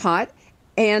jackpot,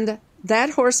 and that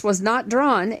horse was not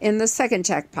drawn in the second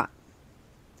jackpot.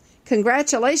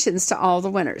 Congratulations to all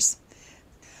the winners.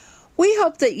 We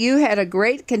hope that you had a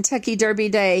great Kentucky Derby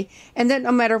day and that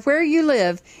no matter where you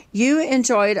live, you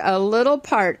enjoyed a little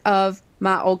part of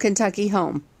my old Kentucky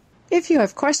home. If you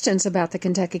have questions about the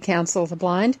Kentucky Council of the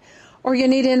Blind, or you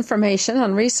need information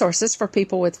on resources for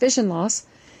people with vision loss,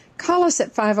 call us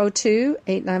at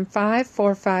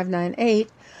 502-895-4598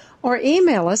 or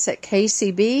email us at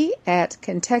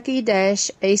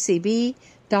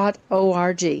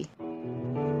kcb@kentucky-acb.org.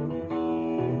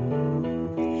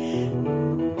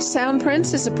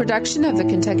 Soundprints is a production of the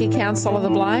Kentucky Council of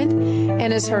the Blind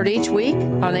and is heard each week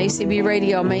on ACB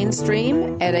Radio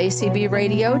Mainstream at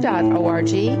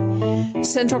acbradio.org,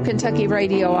 Central Kentucky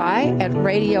Radio I at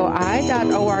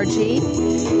radioi.org,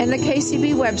 and the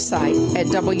KCB website at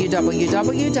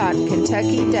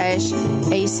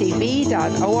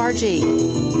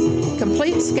www.kentucky-acb.org.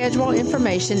 Complete schedule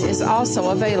information is also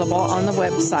available on the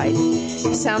website.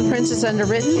 Soundprints is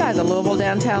underwritten by the Louisville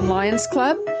Downtown Lions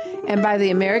Club and by the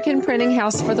American Printing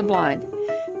House for the Blind.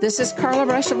 This is Carla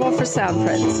Ruschival for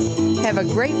Soundprints. Have a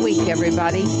great week,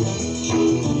 everybody.